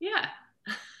 Yeah.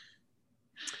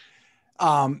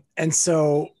 And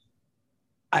so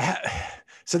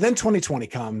so then 2020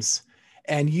 comes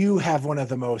and you have one of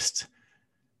the most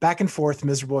back and forth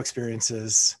miserable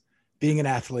experiences being an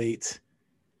athlete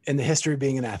in the history of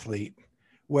being an athlete,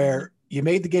 where you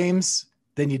made the games,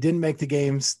 then you didn't make the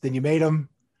games, then you made them,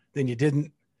 then you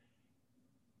didn't.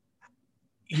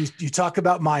 You talk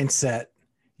about mindset.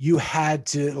 You had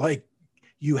to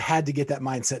get that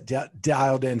mindset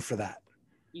dialed in for that.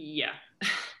 Yeah.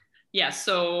 Yeah.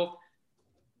 So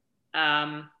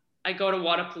I go to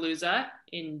Wadapalooza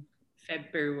in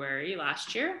February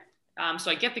last year. So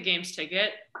I get the games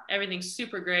ticket. Everything's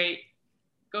super great.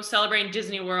 Go celebrate in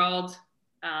Disney World.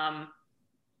 Come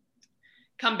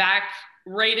back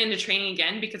right into training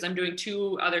again because I'm doing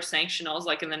 2 other sanctionals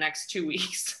like in the next 2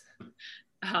 weeks.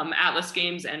 Atlas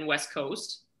Games and West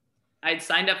Coast. I'd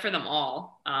signed up for them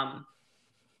all.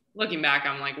 Looking back,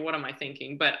 I'm like, what am I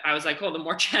thinking? But I was like, oh, the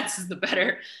more chances, the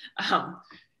better.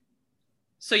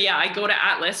 So yeah, I go to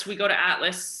Atlas. We go to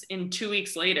Atlas in 2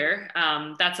 weeks later.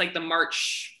 That's like the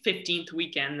March 15th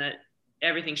weekend that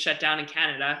everything shut down in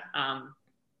Canada.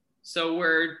 So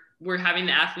we're having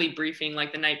the athlete briefing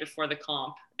like the night before the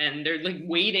comp, and they're like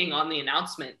waiting on the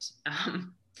announcement.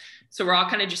 So we're all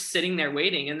kind of just sitting there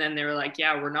waiting. And then they were like,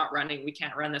 yeah, we're not running. We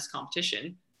can't run this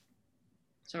competition.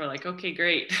 So we're like, okay,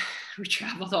 great. We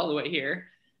traveled all the way here.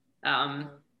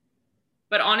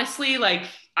 But honestly, like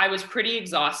I was pretty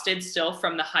exhausted still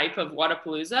from the hype of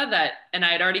Wadapalooza and I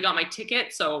had already got my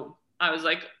ticket. So I was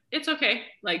like, it's okay.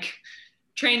 Like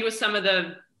trained with some of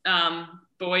the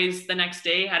boys the next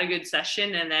day, had a good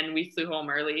session. And then we flew home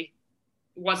early.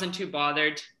 Wasn't too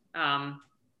bothered.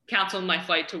 Canceled my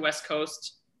flight to West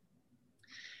Coast.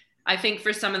 I think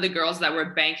for some of the girls that were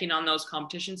banking on those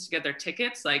competitions to get their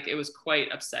tickets, like it was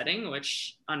quite upsetting,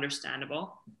 which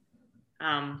understandable.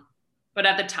 But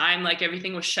at the time, like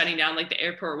everything was shutting down, like the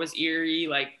airport was eerie,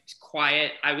 like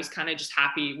quiet. I was kind of just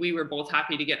happy. We were both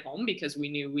happy to get home because we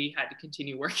knew we had to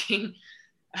continue working.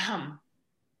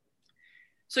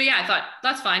 So yeah, I thought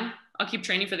that's fine. I'll keep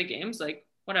training for the games, like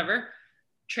whatever.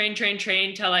 Train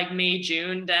till like May,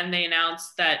 June. Then they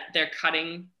announced that they're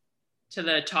cutting to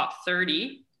the top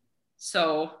 30.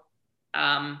 So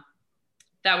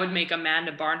that would make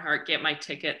Amanda Barnhart get my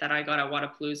ticket that I got at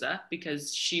Wadapalooza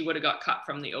because she would have got cut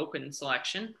from the open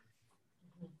selection.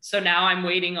 So now I'm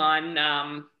waiting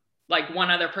on like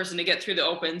one other person to get through the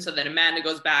open so that Amanda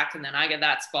goes back and then I get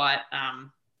that spot.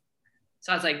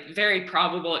 So I was like, very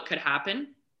probable it could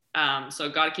happen.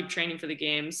 So got to keep training for the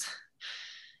games.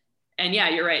 And yeah,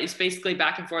 you're right. It's basically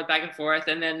back and forth.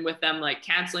 And then with them like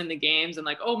canceling the games and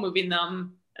like, oh, moving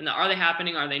them. And are they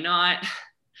happening? Are they not?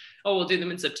 Oh, we'll do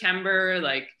them in September.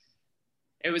 Like,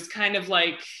 it was kind of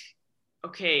like,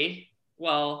 okay,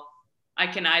 well, I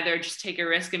can either just take a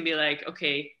risk and be like,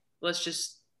 okay, let's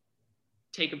just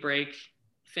take a break,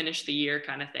 finish the year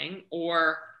kind of thing.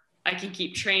 Or I can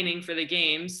keep training for the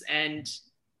games. And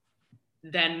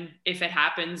then if it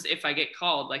happens, if I get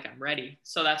called, like I'm ready.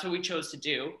 So that's what we chose to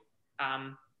do.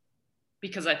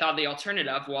 Because I thought the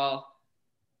alternative, well,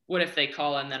 what if they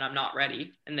call and then I'm not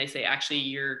ready and they say, actually,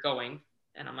 you're going.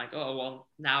 And I'm like, oh, well,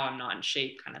 now I'm not in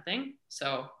shape kind of thing.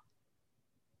 So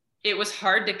it was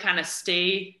hard to kind of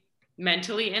stay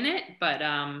mentally in it. But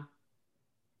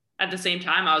at the same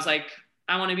time, I was like,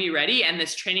 I want to be ready. And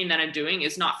this training that I'm doing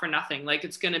is not for nothing. Like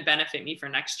it's going to benefit me for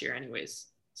next year anyways.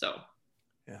 So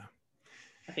yeah.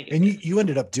 I think and you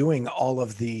ended up doing all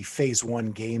of the phase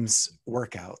 1 games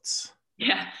workouts.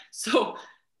 Yeah. So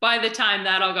by the time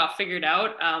that all got figured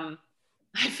out,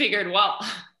 I figured, well,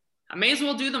 I may as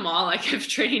well do them all. Like I've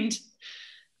trained.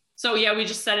 So yeah, we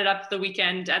just set it up the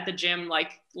weekend at the gym.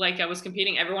 Like I was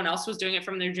competing. Everyone else was doing it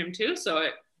from their gym too. So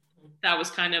that was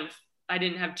kind of, I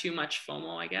didn't have too much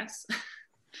FOMO, I guess.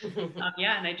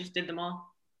 Yeah. And I just did them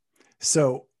all.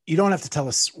 So you don't have to tell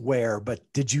us where, but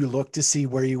did you look to see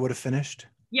where you would have finished?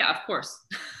 Yeah, of course.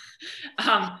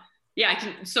 Yeah, I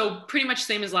can. So pretty much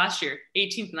same as last year,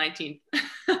 18th, 19th.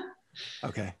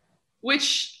 Okay.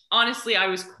 Which honestly, I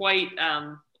was quite,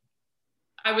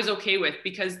 I was okay with,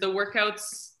 because the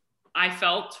workouts I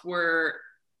felt were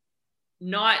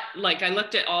not like, I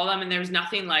looked at all of them and there was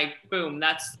nothing like, boom,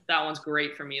 that one's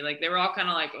great for me. Like they were all kind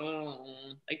of like,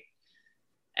 oh, like,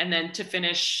 and then to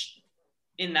finish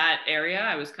in that area,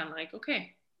 I was kind of like,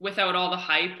 okay, without all the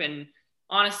hype. And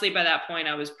honestly, by that point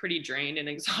I was pretty drained and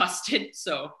exhausted.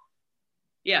 So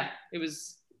yeah, it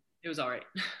was all right.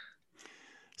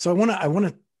 So I want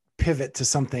to pivot to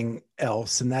something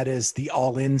else, and that is the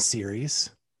All In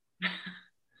series.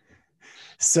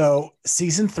 So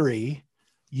season 3,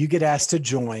 you get asked to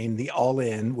join the All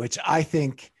In, which I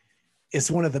think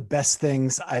is one of the best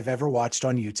things I've ever watched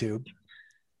on YouTube.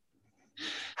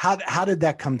 How did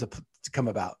that come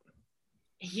about?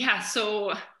 Yeah,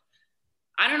 so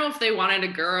I don't know if they wanted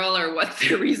a girl or what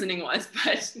their reasoning was,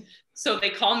 but so they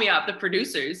call me up, the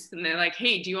producers, and they're like,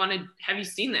 hey, have you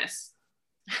seen this?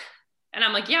 And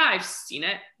I'm like, yeah, I've seen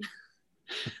it.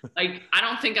 Like, I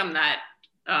don't think I'm that,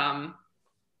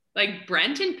 like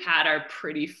Brent and Pat are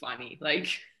pretty funny. Like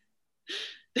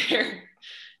they're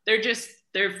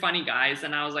funny guys.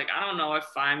 And I was like, I don't know if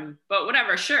but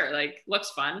whatever, sure. Like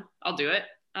looks fun. I'll do it.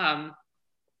 I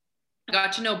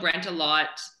got to know Brent a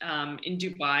lot in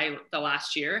Dubai the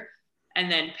last year. And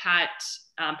then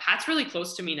Pat's really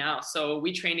close to me now. So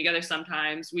we train together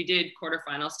sometimes. We did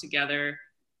quarterfinals together.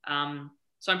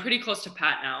 So I'm pretty close to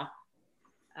Pat now.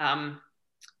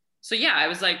 So yeah, I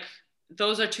was like,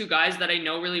 those are two guys that I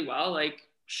know really well. Like,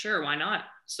 sure, why not?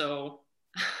 So,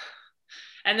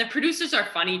 and the producers are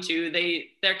funny too.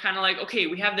 They're kind of like, okay,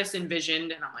 we have this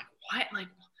envisioned. And I'm like, what?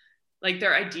 Like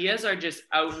their ideas are just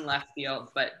out in left field,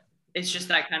 but it's just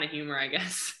that kind of humor, I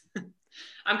guess.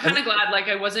 I'm kind of glad, like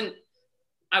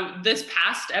this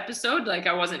past episode, like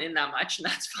I wasn't in that much, and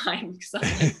that's fine.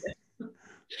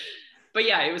 But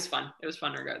yeah, it was fun. It was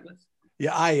fun regardless.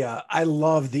 Yeah, I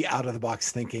love the out of the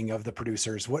box thinking of the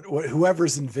producers. What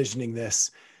whoever's envisioning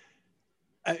this,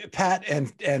 Pat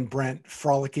and Brent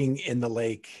frolicking in the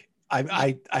lake.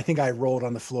 I think I rolled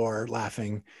on the floor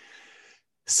laughing.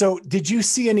 So did you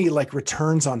see any like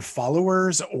returns on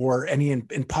followers or any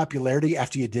in popularity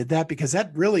after you did that? Because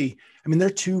that really, I mean, they're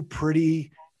two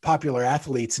pretty popular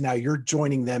athletes. Now you're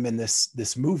joining them in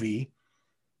this movie.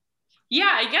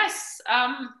 Yeah, I guess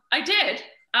I did.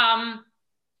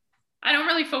 I don't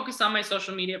really focus on my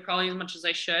social media probably as much as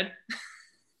I should.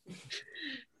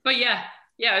 But yeah,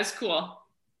 it was cool.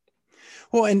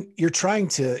 Well, and you're trying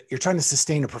to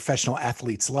sustain a professional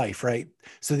athlete's life, right?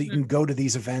 So that you can go to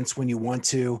these events when you want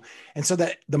to. And so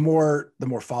that the more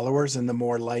followers and the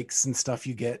more likes and stuff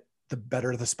you get, the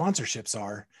better the sponsorships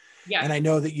are. Yeah. And I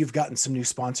know that you've gotten some new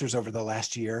sponsors over the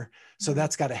last year. So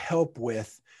that's got to help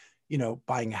with,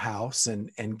 buying a house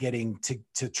and getting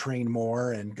to train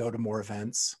more and go to more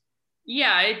events.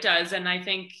 Yeah, it does. And I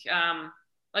think,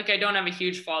 like, I don't have a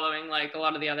huge following like a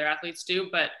lot of the other athletes do,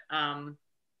 but what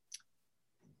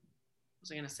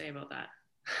was I going to say about that?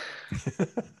 I was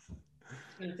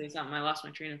going to say something. I lost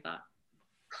my train of thought.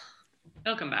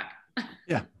 It'll come back.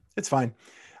 Yeah, it's fine.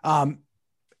 And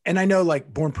I know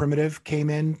like Born Primitive came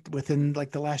in within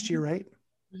like the last year, right?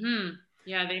 Mm-hmm.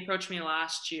 Yeah, they approached me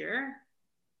last year,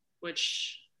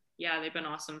 which, yeah, they've been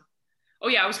awesome. Oh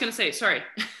yeah, I was going to say, sorry.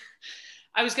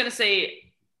 I was going to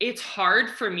say, it's hard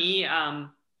for me.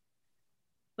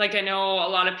 Like, I know a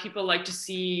lot of people like to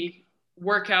see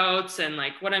workouts and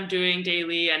like what I'm doing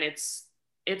daily. And it's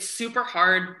super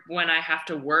hard when I have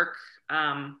to work.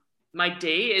 My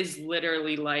day is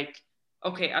literally like,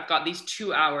 okay, I've got these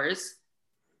 2 hours,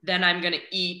 then I'm going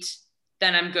to eat,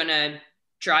 then I'm going to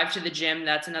drive to the gym.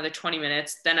 That's another 20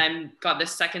 minutes. Then I'm got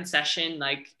this second session.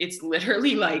 Like, it's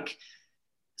literally like,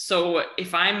 so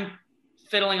if I'm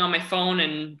fiddling on my phone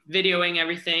and videoing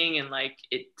everything and like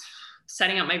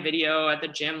setting up my video at the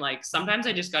gym, like sometimes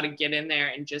I just got to get in there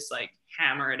and just like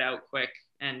hammer it out quick.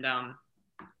 And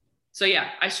so yeah,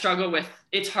 I struggle with,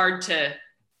 it's hard to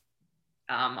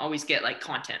always get like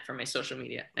content from my social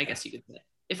media, I guess you could say.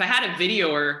 If I had a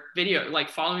video like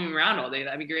following me around all day,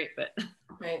 that'd be great. But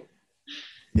right.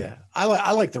 Yeah,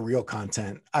 I like the real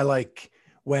content. I like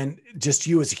when just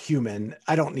you as a human,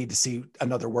 I don't need to see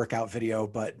another workout video,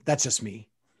 but that's just me.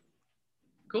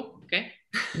 Cool. Okay.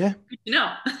 Yeah. Good to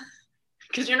know.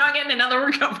 Because you're not getting another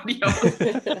workout video.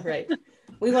 Right.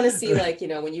 We want to see, like,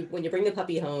 when you bring the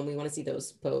puppy home, we want to see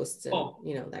those posts and,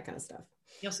 that kind of stuff.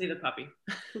 You'll see the puppy.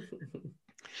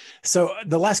 So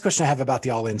the last question I have about the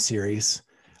All In series,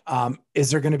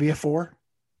 is there going to be a 4?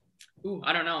 Ooh,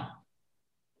 I don't know.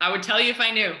 I would tell you if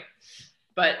I knew,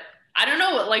 but I don't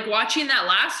know. Like watching that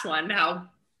last one, how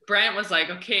Brent was like,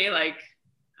 okay, like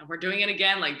we're doing it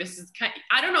again. Like this is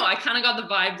I don't know. I kind of got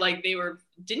the vibe like they were,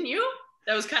 didn't you?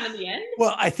 That was kind of the end.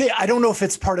 Well, I don't know if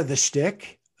it's part of the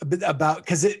shtick about,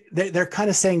 because they're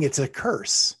kind of saying it's a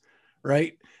curse,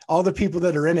 right? All the people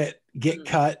that are in it get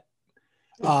cut.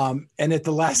 And at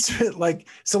the last,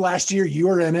 so last year you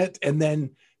were in it, and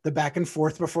then the back and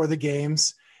forth before the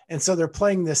games. And so they're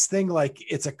playing this thing like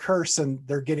it's a curse, and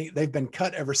they've been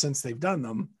cut ever since they've done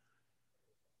them.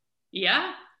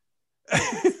 Yeah.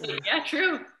 Yeah,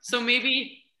 true. So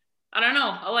maybe, I don't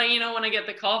know. I'll let you know when I get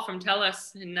the call from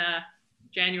TELUS in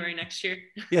January next year.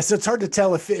 Yeah. So it's hard to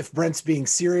tell if Brent's being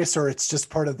serious or it's just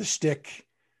part of the shtick.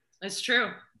 That's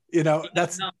true.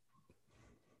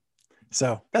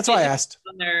 So that's why I asked.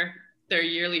 On their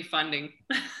yearly funding.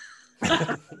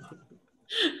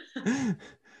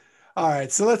 All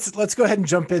right, so let's go ahead and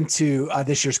jump into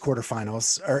this year's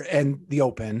quarterfinals and the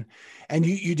Open, and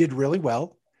you did really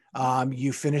well.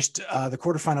 You finished the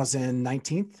quarterfinals in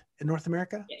 19th in North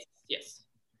America. Yes.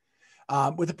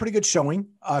 With a pretty good showing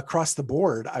across the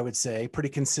board, I would say, pretty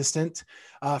consistent.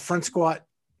 Front squat,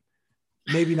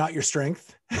 maybe not your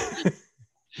strength.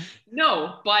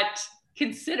 No, but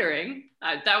considering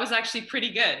that was actually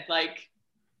pretty good. Like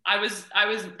that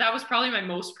was probably my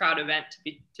most proud event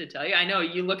to tell you. I know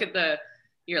you look at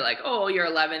you're like, oh, you're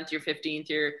 11th, you're 15th,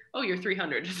 you're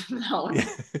 300. No.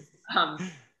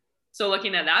 So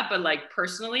looking at that, but like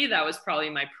personally, that was probably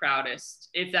my proudest.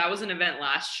 If that was an event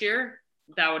last year,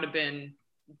 that would have been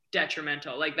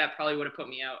detrimental. Like that probably would have put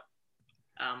me out.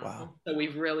 Wow. So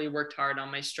we've really worked hard on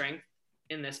my strength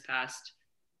in this past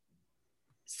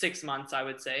 6 months, I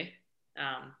would say.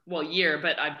 Year,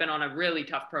 but I've been on a really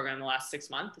tough program the last 6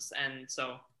 months. And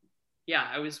so, yeah,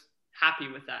 I was happy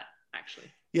with that actually.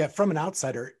 Yeah. From an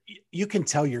outsider, you can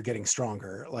tell you're getting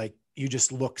stronger. Like you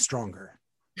just look stronger.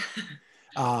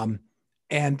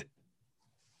 And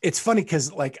it's funny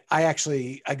because like, I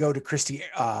go to Christy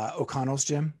O'Connell's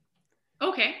gym.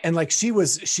 Okay. And like, she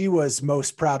was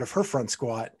most proud of her front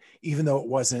squat, even though it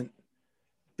wasn't,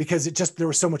 because there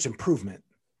was so much improvement.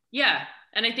 Yeah.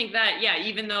 And I think that, yeah,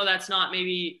 even though that's not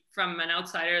maybe from an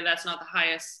outsider, that's not the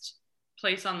highest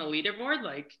place on the leaderboard,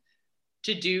 like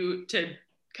to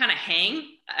kind of hang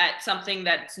at something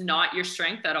that's not your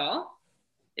strength at all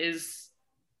is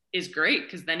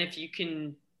great. Cause then if you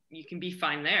can be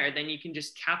fine there, then you can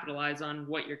just capitalize on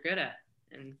what you're good at.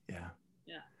 And yeah.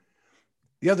 Yeah.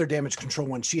 The other damage control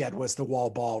one she had was the wall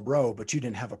ball row, but you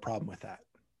didn't have a problem with that.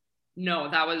 No,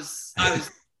 I was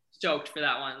stoked for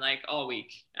that one, like all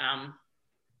week.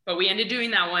 But we ended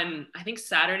doing that one, I think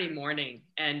Saturday morning.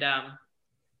 And Pat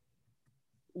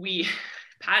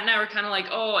and I were kind of like,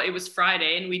 oh, it was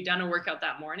Friday and we'd done a workout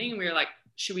that morning. And we were like,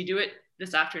 should we do it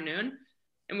this afternoon?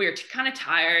 And we were kind of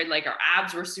tired. Like our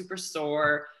abs were super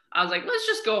sore. I was like, let's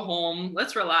just go home.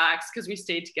 Let's relax. Cause we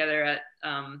stayed together at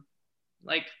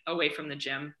like away from the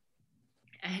gym.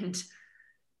 And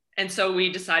so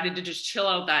we decided to just chill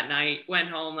out that night, went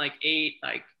home, like ate,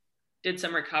 like did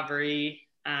some recovery,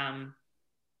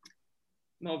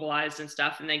 mobilized and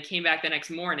stuff, and then came back the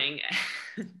next morning.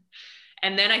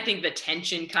 And then I think the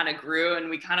tension kind of grew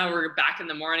and we kind of were back in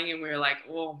the morning and we were like,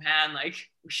 oh man, like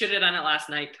we should have done it last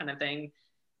night kind of thing.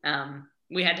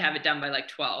 We had to have it done by like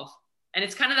 12. And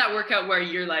it's kind of that workout where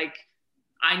you're like,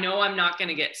 I know I'm not going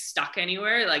to get stuck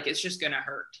anywhere. Like it's just going to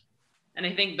hurt. And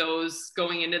I think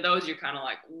going into those, you're kind of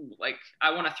like, ooh, like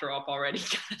I want to throw up already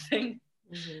kind of thing.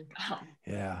 Mm-hmm.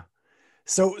 Yeah.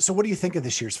 So what do you think of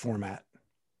this year's format?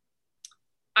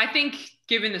 I think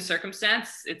given the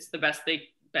circumstance, it's the best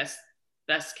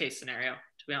case scenario,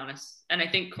 to be honest. And I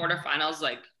think quarterfinals,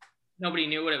 like nobody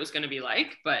knew what it was going to be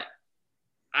like, but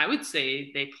I would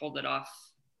say they pulled it off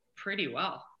pretty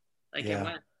well. Like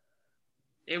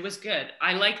it was good.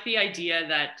 I like the idea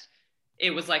that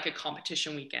it was like a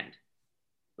competition weekend.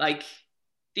 Like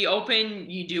the Open,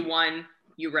 you do one,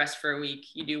 you rest for a week,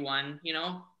 you do one,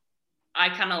 I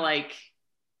kind of like,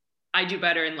 I do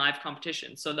better in live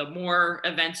competition. So the more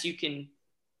events you can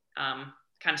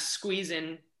kind of squeeze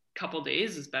in a couple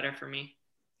days is better for me.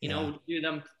 Do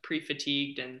them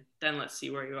pre-fatigued and then let's see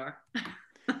where you are.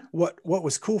 What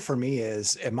was cool for me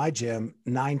is at my gym,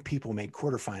 9 people made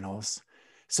quarterfinals.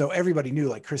 So everybody knew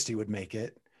like Christy would make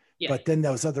it. Yeah. But then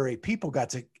those other 8 people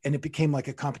got to, and it became like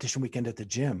a competition weekend at the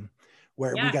gym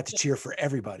where we got to cheer for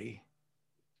everybody.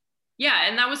 Yeah.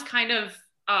 And that was kind of,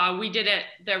 we did it.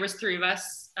 There was 3 of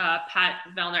us, Pat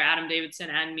Vellner, Adam Davidson,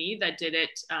 and me that did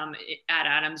it at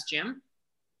Adam's gym.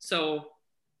 So,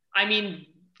 I mean,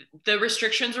 the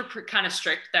restrictions were kind of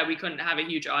strict that we couldn't have a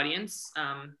huge audience.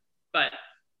 But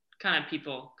kind of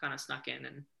people kind of snuck in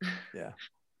and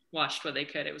watched what they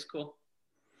could. It was cool.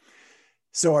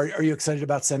 So are you excited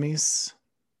about semis?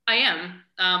 I am.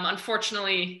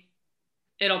 Unfortunately,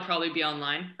 it'll probably be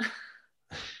online.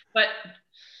 But,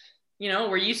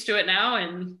 we're used to it now,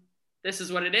 and this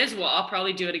is what it is. Well, I'll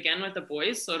probably do it again with the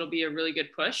boys, so it'll be a really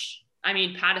good push. I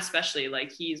mean, Pat especially,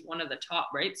 like, he's one of the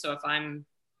top, right? So if I'm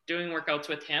doing workouts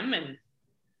with him, and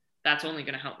that's only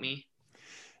going to help me.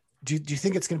 Do you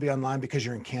think it's going to be online because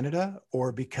you're in Canada,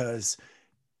 or because?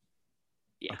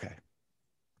 Yeah. Okay.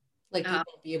 Like you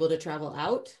won't be able to travel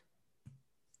out?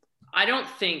 I don't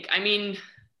think. I mean,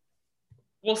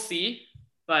 we'll see,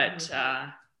 but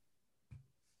I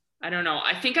don't know.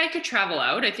 I think I could travel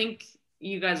out. I think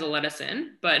you guys will let us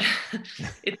in, but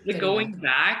it's the going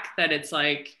back that it's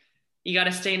like you got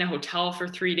to stay in a hotel for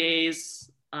 3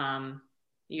 days.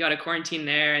 You got to quarantine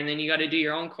there, and then you got to do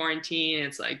your own quarantine.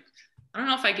 It's like, I don't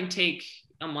know if I can take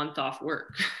a month off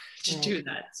work to do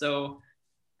that. So,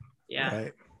 yeah.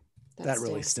 Right. That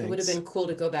really stinks. It would have been cool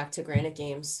to go back to Granite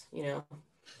Games,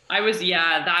 I was,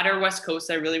 that or West Coast.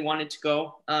 I really wanted to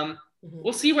go.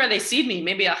 We'll see where they seed me.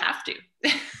 Maybe I'll have to.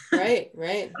 Right.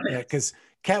 Yeah, because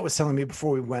Kat was telling me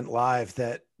before we went live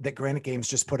that Granite Games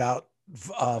just put out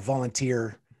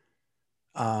volunteer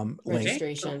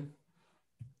registration. Link.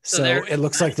 So it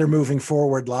looks like they're moving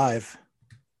forward live.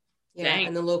 Yeah,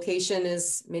 and the location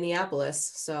is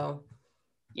Minneapolis, so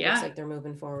it looks like they're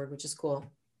moving forward, which is cool.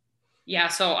 Yeah,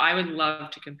 so I would love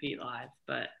to compete live,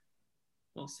 but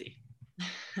we'll see.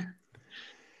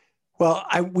 Well,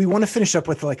 we want to finish up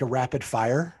with like a rapid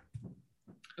fire.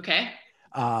 Okay.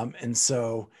 And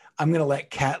so I'm going to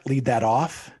let Kat lead that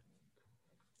off.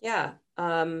 Yeah.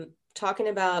 Talking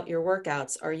about your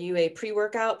workouts, are you a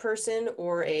pre-workout person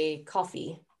or a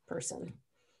coffee person?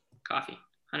 Coffee,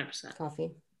 100%.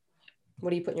 Coffee.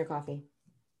 What do you put in your coffee?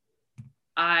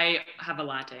 I have a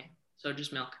latte, so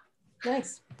just milk.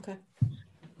 Nice. Okay.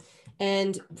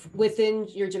 And within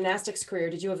your gymnastics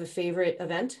career, did you have a favorite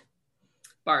event?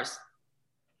 Bars.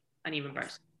 Uneven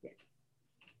bars. Yeah.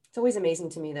 It's always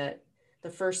amazing to me that the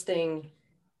first thing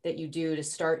that you do to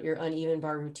start your uneven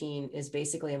bar routine is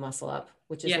basically a muscle up,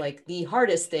 which is like the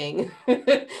hardest thing.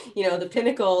 The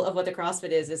pinnacle of what the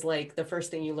CrossFit is like the first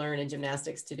thing you learn in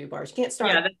gymnastics to do bars. You can't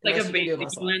start. Yeah, that's like a basic. You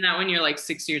learn that when you're like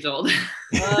 6 years old.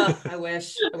 I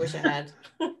wish I had.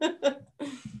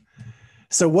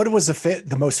 So what was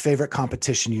the most favorite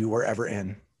competition you were ever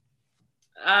in?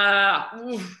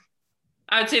 I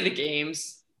would say the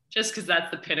games, just because that's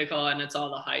the pinnacle and it's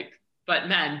all the hype. But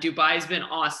man, Dubai's been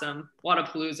awesome.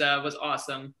 Wadapalooza was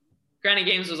awesome. Granite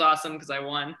Games was awesome because I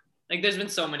won. Like, there's been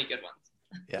so many good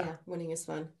ones. Yeah, winning is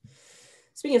fun.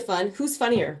 Speaking of fun, who's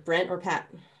funnier, Brent or Pat?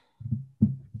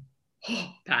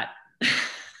 Pat.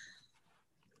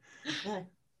 Okay.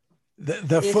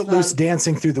 The footloose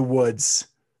dancing through the woods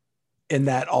in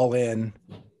that all in.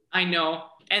 I know.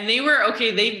 And they were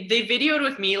okay. They videoed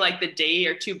with me like the day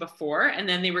or two before, and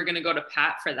then they were going to go to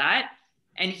Pat for that.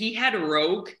 And he had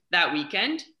Rogue that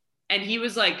weekend, and he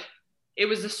was like, it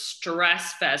was a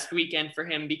stress fest weekend for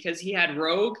him because he had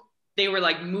Rogue. They were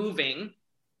like moving,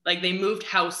 like they moved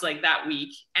house like that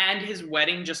week, and his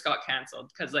wedding just got canceled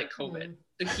because like COVID.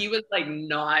 So he was like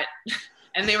not,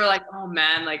 and they were like, oh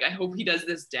man, like I hope he does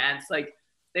this dance. Like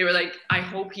they were like, I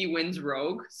hope he wins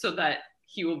Rogue so that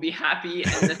he will be happy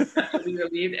and then will be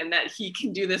relieved and that he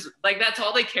can do this. Like that's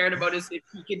all they cared about is if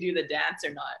he could do the dance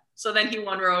or not. So then he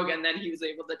won Rogue and then he was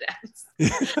able to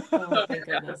dance. Oh, thank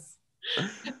goodness.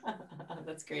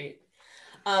 That's great.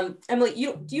 Emily,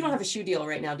 you don't have a shoe deal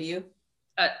right now, do you?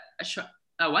 What?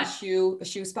 A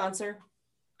shoe sponsor?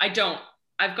 I don't.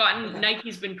 I've gotten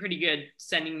Nike's been pretty good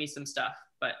sending me some stuff,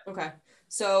 but okay.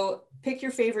 So pick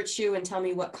your favorite shoe and tell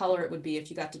me what color it would be if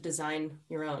you got to design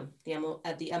your own.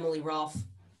 The Emily Rolfe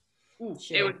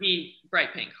shoe. It would be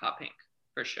bright pink, hot pink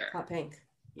for sure. Hot pink.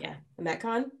 Yeah. A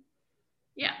Metcon?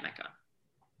 Yeah, Metcon.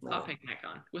 Hot pink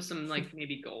Metcon with some like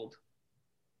maybe gold.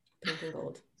 Pink and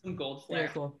gold. Some gold flare.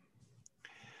 Very cool.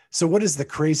 So what is the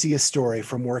craziest story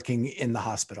from working in the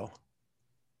hospital?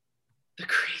 The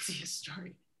craziest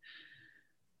story.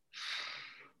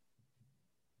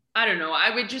 I don't know.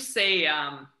 I would just say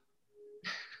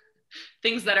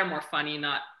things that are more funny,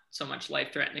 not so much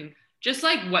life-threatening. Just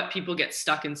like what people get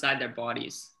stuck inside their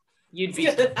bodies. you'd be.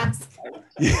 Yeah.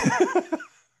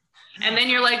 And then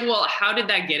you're like, well, how did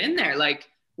that get in there? Like,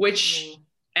 which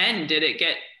end did it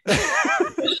get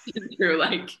through?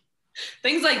 Like,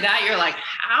 things like that. You're like,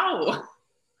 how?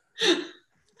 And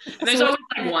there's So always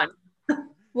like one.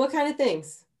 What kind of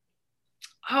things?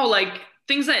 Oh, like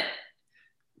things that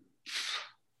I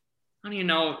don't even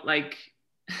know. Like,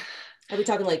 Are we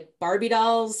talking like Barbie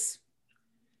dolls,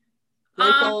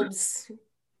 light bulbs?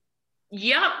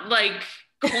 yeah, like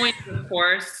coins, of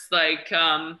course, like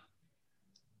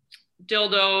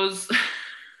dildos,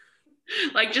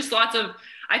 like just lots of.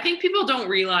 I think people don't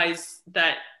realize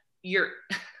that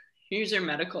here's your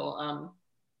medical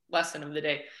lesson of the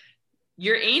day.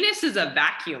 Your anus is a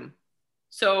vacuum.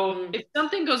 So if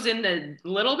something goes in a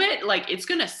little bit, like it's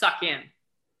gonna suck in.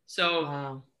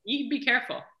 So you be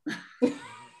careful.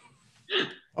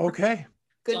 Okay.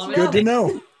 Good to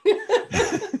know.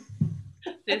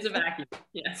 It's a vacuum.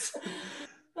 Yes.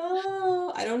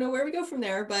 Oh, I don't know where we go from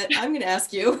there, but I'm going to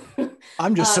ask you.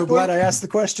 I'm just so glad I asked the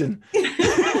question.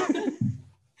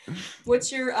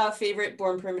 What's your favorite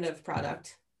Born Primitive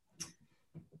product?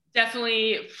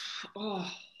 Definitely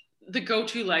the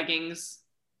go-to leggings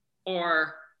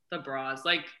or the bras.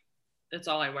 Like, that's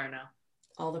all I wear now.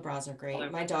 All the bras are great.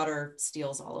 My daughter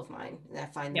steals all of mine, and I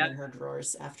find them in her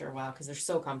drawers after a while because they're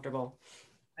so comfortable.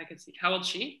 I can see. How old is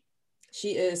she? She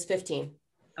is 15.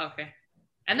 Okay.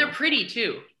 And they're pretty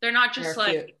too. They're not just they're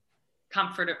like cute.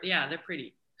 comfortable. Yeah, they're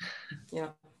pretty. Yeah.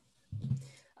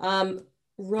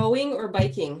 Rowing or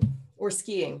biking or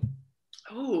skiing?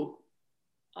 Oh,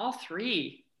 all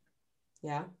three.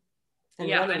 Yeah.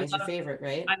 And running is your favorite,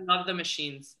 right? I love the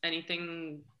machines.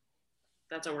 Anything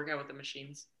that's a workout with the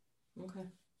machines. Okay.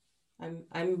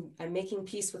 I'm making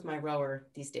peace with my rower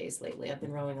these days lately. I've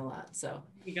been rowing a lot, so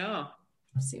there you go.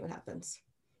 See what happens.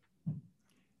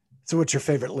 So what's your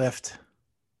favorite lift?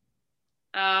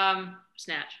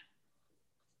 Snatch.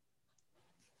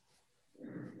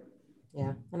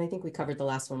 Yeah. And I think we covered the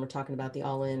last one. We're talking about the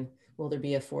all-in. Will there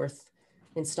be a fourth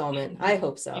installment? I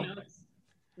hope so.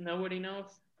 Nobody knows.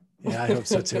 Yeah, I hope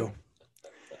so too.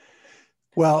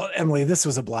 Well, Emily, this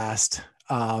was a blast.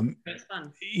 It's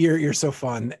fun. You're so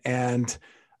fun. And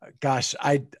gosh,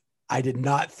 I did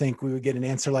not think we would get an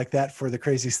answer like that for the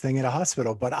craziest thing at a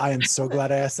hospital, but I am so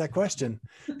glad I asked that question.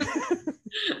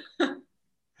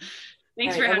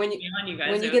 Thanks for having me on, you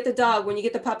guys. When you get the dog, when you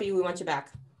get the puppy, we want you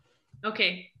back.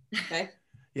 Okay. Okay.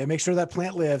 Yeah, make sure that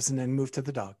plant lives and then move to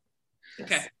the dog.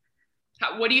 Okay.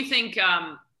 What do you think,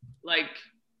 like,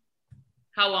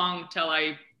 how long till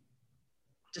I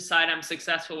decide I'm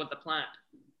successful with the plant?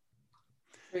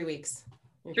 3 weeks.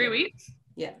 3 weeks?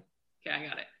 Yeah. Okay, I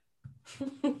got it.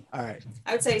 All right.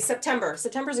 I would say September.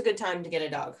 September's a good time to get a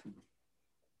dog.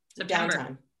 September.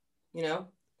 Downtime, you know?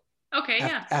 Okay,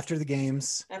 yeah. After the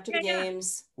games. After the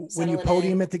games. When you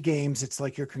podium at the games, it's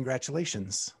like your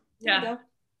congratulations. There you go.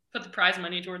 Put the prize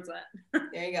money towards that.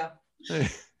 There you go.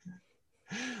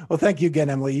 Well, thank you again,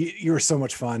 Emily. You were so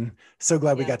much fun. So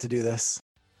glad we got to do this.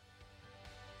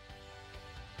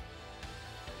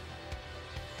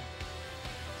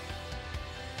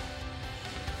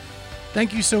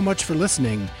 Thank you so much for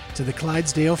listening to the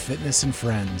Clydesdale Fitness and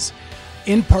Friends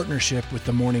in partnership with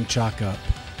the Morning Chalk Up.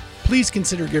 Please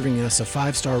consider giving us a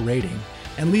 5-star rating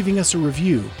and leaving us a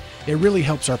review. It really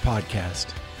helps our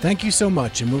podcast. Thank you so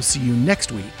much, and we'll see you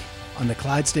next week on the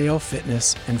Clydesdale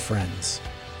Fitness and Friends.